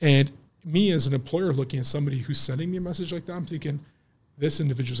 And me as an employer looking at somebody who's sending me a message like that, I'm thinking, this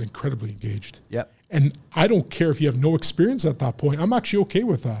individual is incredibly engaged. Yep. And I don't care if you have no experience at that point. I'm actually okay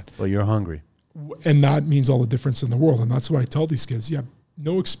with that. Well, you're hungry. And that means all the difference in the world. And that's why I tell these kids,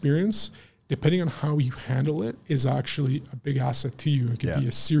 no experience, depending on how you handle it, is actually a big asset to you. It could be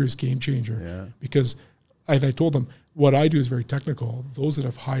a serious game changer. Yeah. Because, and I told them, what I do is very technical. Those that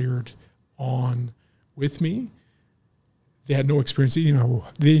have hired on with me, they had no experience. They didn't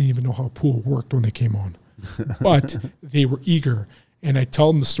even know how a pool worked when they came on. But they were eager. And I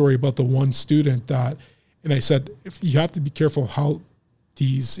tell them the story about the one student and I said, if you have to be careful how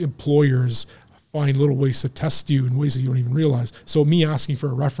these employers find little ways to test you in ways that you don't even realize. So me asking for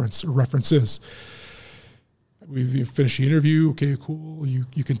a reference or references. We finished the interview. Okay, cool.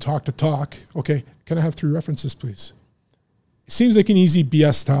 You can talk to talk. Okay, can I have 3 references, please? It seems like an easy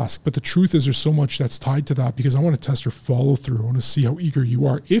BS task, but the truth is there's so much that's tied to that, because I want to test your follow through. I want to see how eager you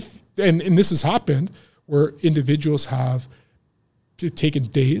are. And this has happened where individuals have taken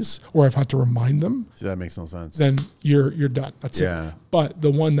days, or I've had to remind them. See, that makes no sense. Then you're done. That's it. But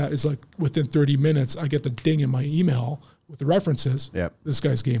the one that is like within 30 minutes, I get the ding in my email with the references. Yep. This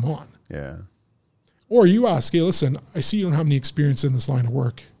guy's game on. Yeah. Or you ask, hey, listen, I see you don't have any experience in this line of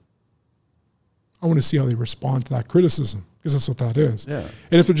work. I want to see how they respond to that criticism, because that's what that is. Yeah.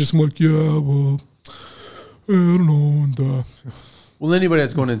 And if they're just like, well, I don't know. And, well, anybody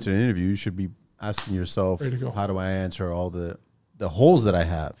that's going into an interview, you should be asking yourself, how do I answer all the holes that I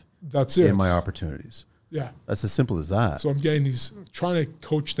have in my opportunities? Yeah. That's as simple as that. So I'm getting trying to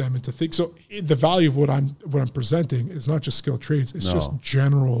coach them into things. So the value of what I'm presenting is not just skilled trades. It's just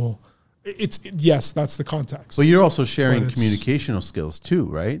general. Yes, that's the context. But you're also sharing communicational skills too,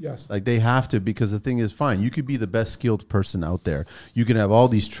 right? Yes. Like they have to, because the thing is, fine, you could be the best skilled person out there. You can have all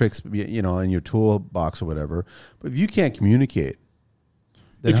these tricks, in your toolbox or whatever. But if you can't communicate,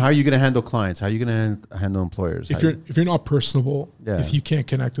 then how are you going to handle clients? How are you going to handle employers? If you're not personable, if you can't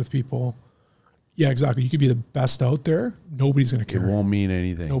connect with people, exactly. You could be the best out there. Nobody's going to care. It won't mean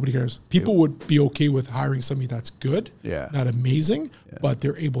anything. Nobody cares. People would be okay with hiring somebody that's good, not amazing, but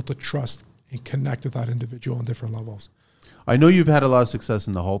they're able to trust and connect with that individual on different levels. I know you've had a lot of success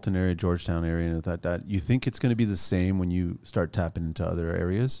in the Halton area, Georgetown area, and that. You think it's going to be the same when you start tapping into other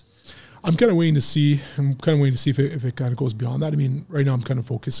areas? I'm kind of waiting to see. If it kind of goes beyond that. I mean, right now I'm kind of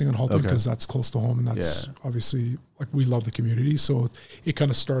focusing on Halton because that's close to home, and that's obviously, like, we love the community. So it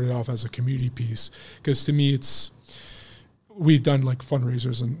kind of started off as a community piece, because to me we've done like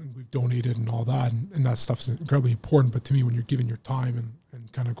fundraisers and we've donated and all that, and that stuff is incredibly important. But to me, when you're giving your time and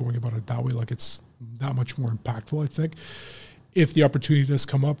kind of going about it that way. Like it's that much more impactful, I think. If the opportunity does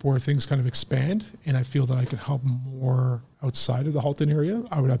come up where things kind of expand and I feel that I can help more outside of the Halton area,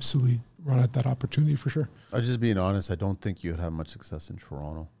 I would absolutely run at that opportunity for sure. I'm just being honest. I don't think you'd have much success in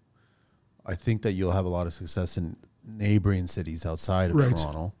Toronto. I think that you'll have a lot of success in neighboring cities outside of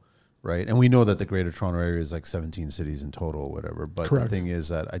Toronto, right? And we know that the Greater Toronto area is like 17 cities in total or whatever. But the thing is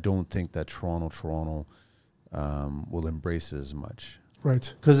that I don't think that Toronto will embrace it as much.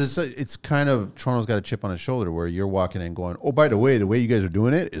 Right. Because it's kind of, Toronto's got a chip on its shoulder where you're walking in going, oh, by the way you guys are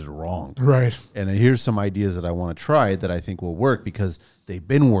doing it is wrong. Right. And here's some ideas that I want to try that I think will work because they've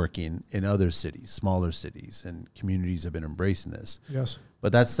been working in other cities, smaller cities, and communities have been embracing this. Yes.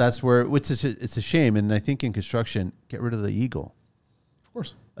 But that's where it's a shame. And I think in construction, get rid of the ego. Of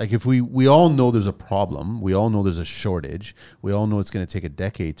course. Like if we all know there's a problem, we all know there's a shortage, we all know it's going to take a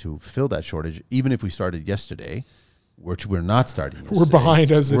decade to fill that shortage, even if we started yesterday, which we're not starting yesterday. We're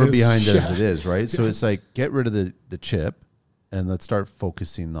behind as it is. We're behind as it is, right? So it's like, get rid of the chip and let's start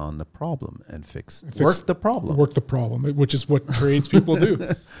focusing on the problem and work the problem. Work the problem, which is what tradespeople do,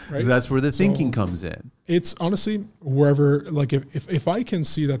 right? That's where the thinking comes in. It's honestly wherever, like if I can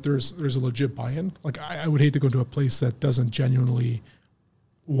see that there's a legit buy-in, like I would hate to go to a place that doesn't genuinely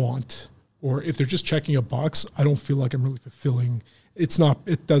want, or if they're just checking a box, I don't feel like I'm really fulfilling. It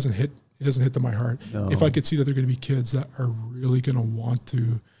doesn't hit to my heart. No. If I could see that they're going to be kids that are really going to want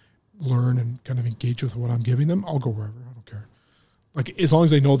to learn and kind of engage with what I'm giving them, I'll go wherever. I don't care. Like as long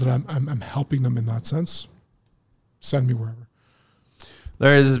as they know that I'm helping them in that sense, send me wherever.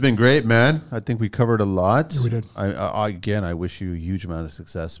 Larry, this has been great, man. I think we covered a lot. Yeah, we did. I wish you a huge amount of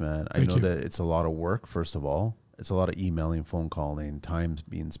success, man. I know that it's a lot of work, first of all. It's a lot of emailing, phone calling, time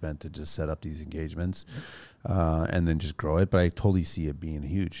being spent to just set up these engagements. And then just grow it. But I totally see it being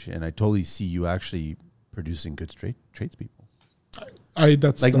huge. And I totally see you actually producing good tradespeople.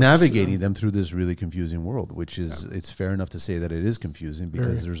 That's navigating them through this really confusing world, which is, it's fair enough to say that it is confusing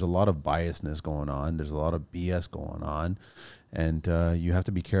because there's a lot of biasness going on. There's a lot of BS going on. And you have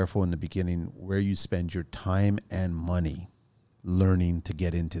to be careful in the beginning where you spend your time and money learning to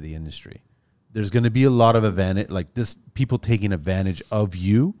get into the industry. There's going to be a lot of advantage, like this, people taking advantage of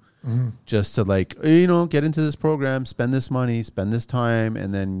you. Mm-hmm. Just to get into this program, spend this money, spend this time,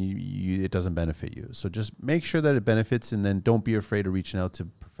 and then it doesn't benefit you. So just make sure that it benefits, and then don't be afraid of reaching out to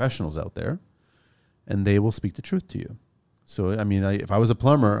professionals out there, and they will speak the truth to you. So, I mean, if I was a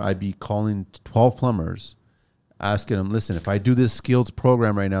plumber, I'd be calling 12 plumbers, asking them, listen, if I do this skills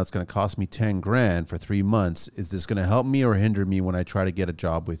program right now, it's going to cost me $10,000 for 3 months. Is this going to help me or hinder me when I try to get a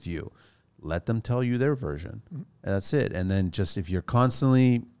job with you? Let them tell you their version. Mm-hmm. That's it. And then just if you're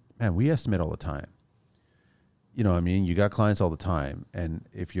constantly... Man, we estimate all the time. You know what I mean? You got clients all the time. And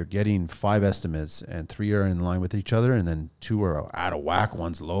if you're getting 5 estimates and 3 are in line with each other and then 2 are out of whack,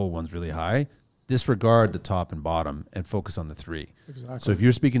 one's low, one's really high, disregard the top and bottom and focus on the 3. Exactly. So if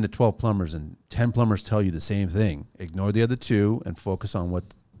you're speaking to 12 plumbers and 10 plumbers tell you the same thing, ignore the other 2 and focus on what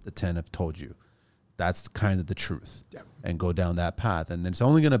the 10 have told you. That's kind of the truth. Yeah. And go down that path. And then it's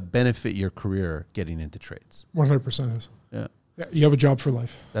only going to benefit your career getting into trades. 100% is. Yeah. Yeah, you have a job for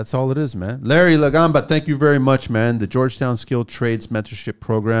life. That's all it is, man. Larry Lagamba, thank you very much, man. The Georgetown Skilled Trades Mentorship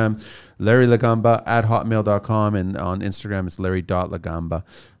Program. Larry Lagamba at hotmail.com, and on Instagram it's larry.lagamba.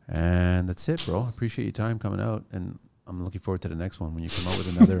 And that's it, bro. I appreciate your time coming out, and I'm looking forward to the next one when you come out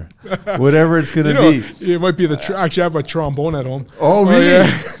with another, whatever it's going to be. It might be actually I have a trombone at home. Oh, really? Yeah.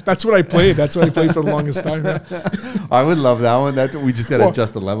 That's what I played. That's what I played for the longest time. Yeah. I would love that one. We just got to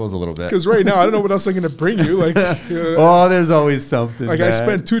adjust the levels a little bit. Because right now, I don't know what else I'm going to bring you. Like, there's always something. Like, man. I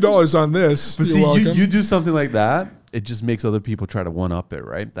spent $2 on this. But see, you do something like that, it just makes other people try to one-up it,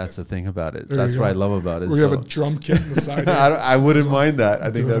 right? That's the thing about it. That's what I love about it. We have a drum kit in the side. I wouldn't mind that.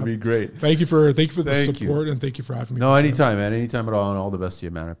 I think that'd be great. Thank you for the support, and thank you for having me. No, anytime, man. Anytime at all, and all the best to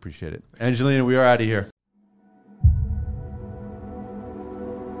you, man. I appreciate it. Angelina, we are out of here.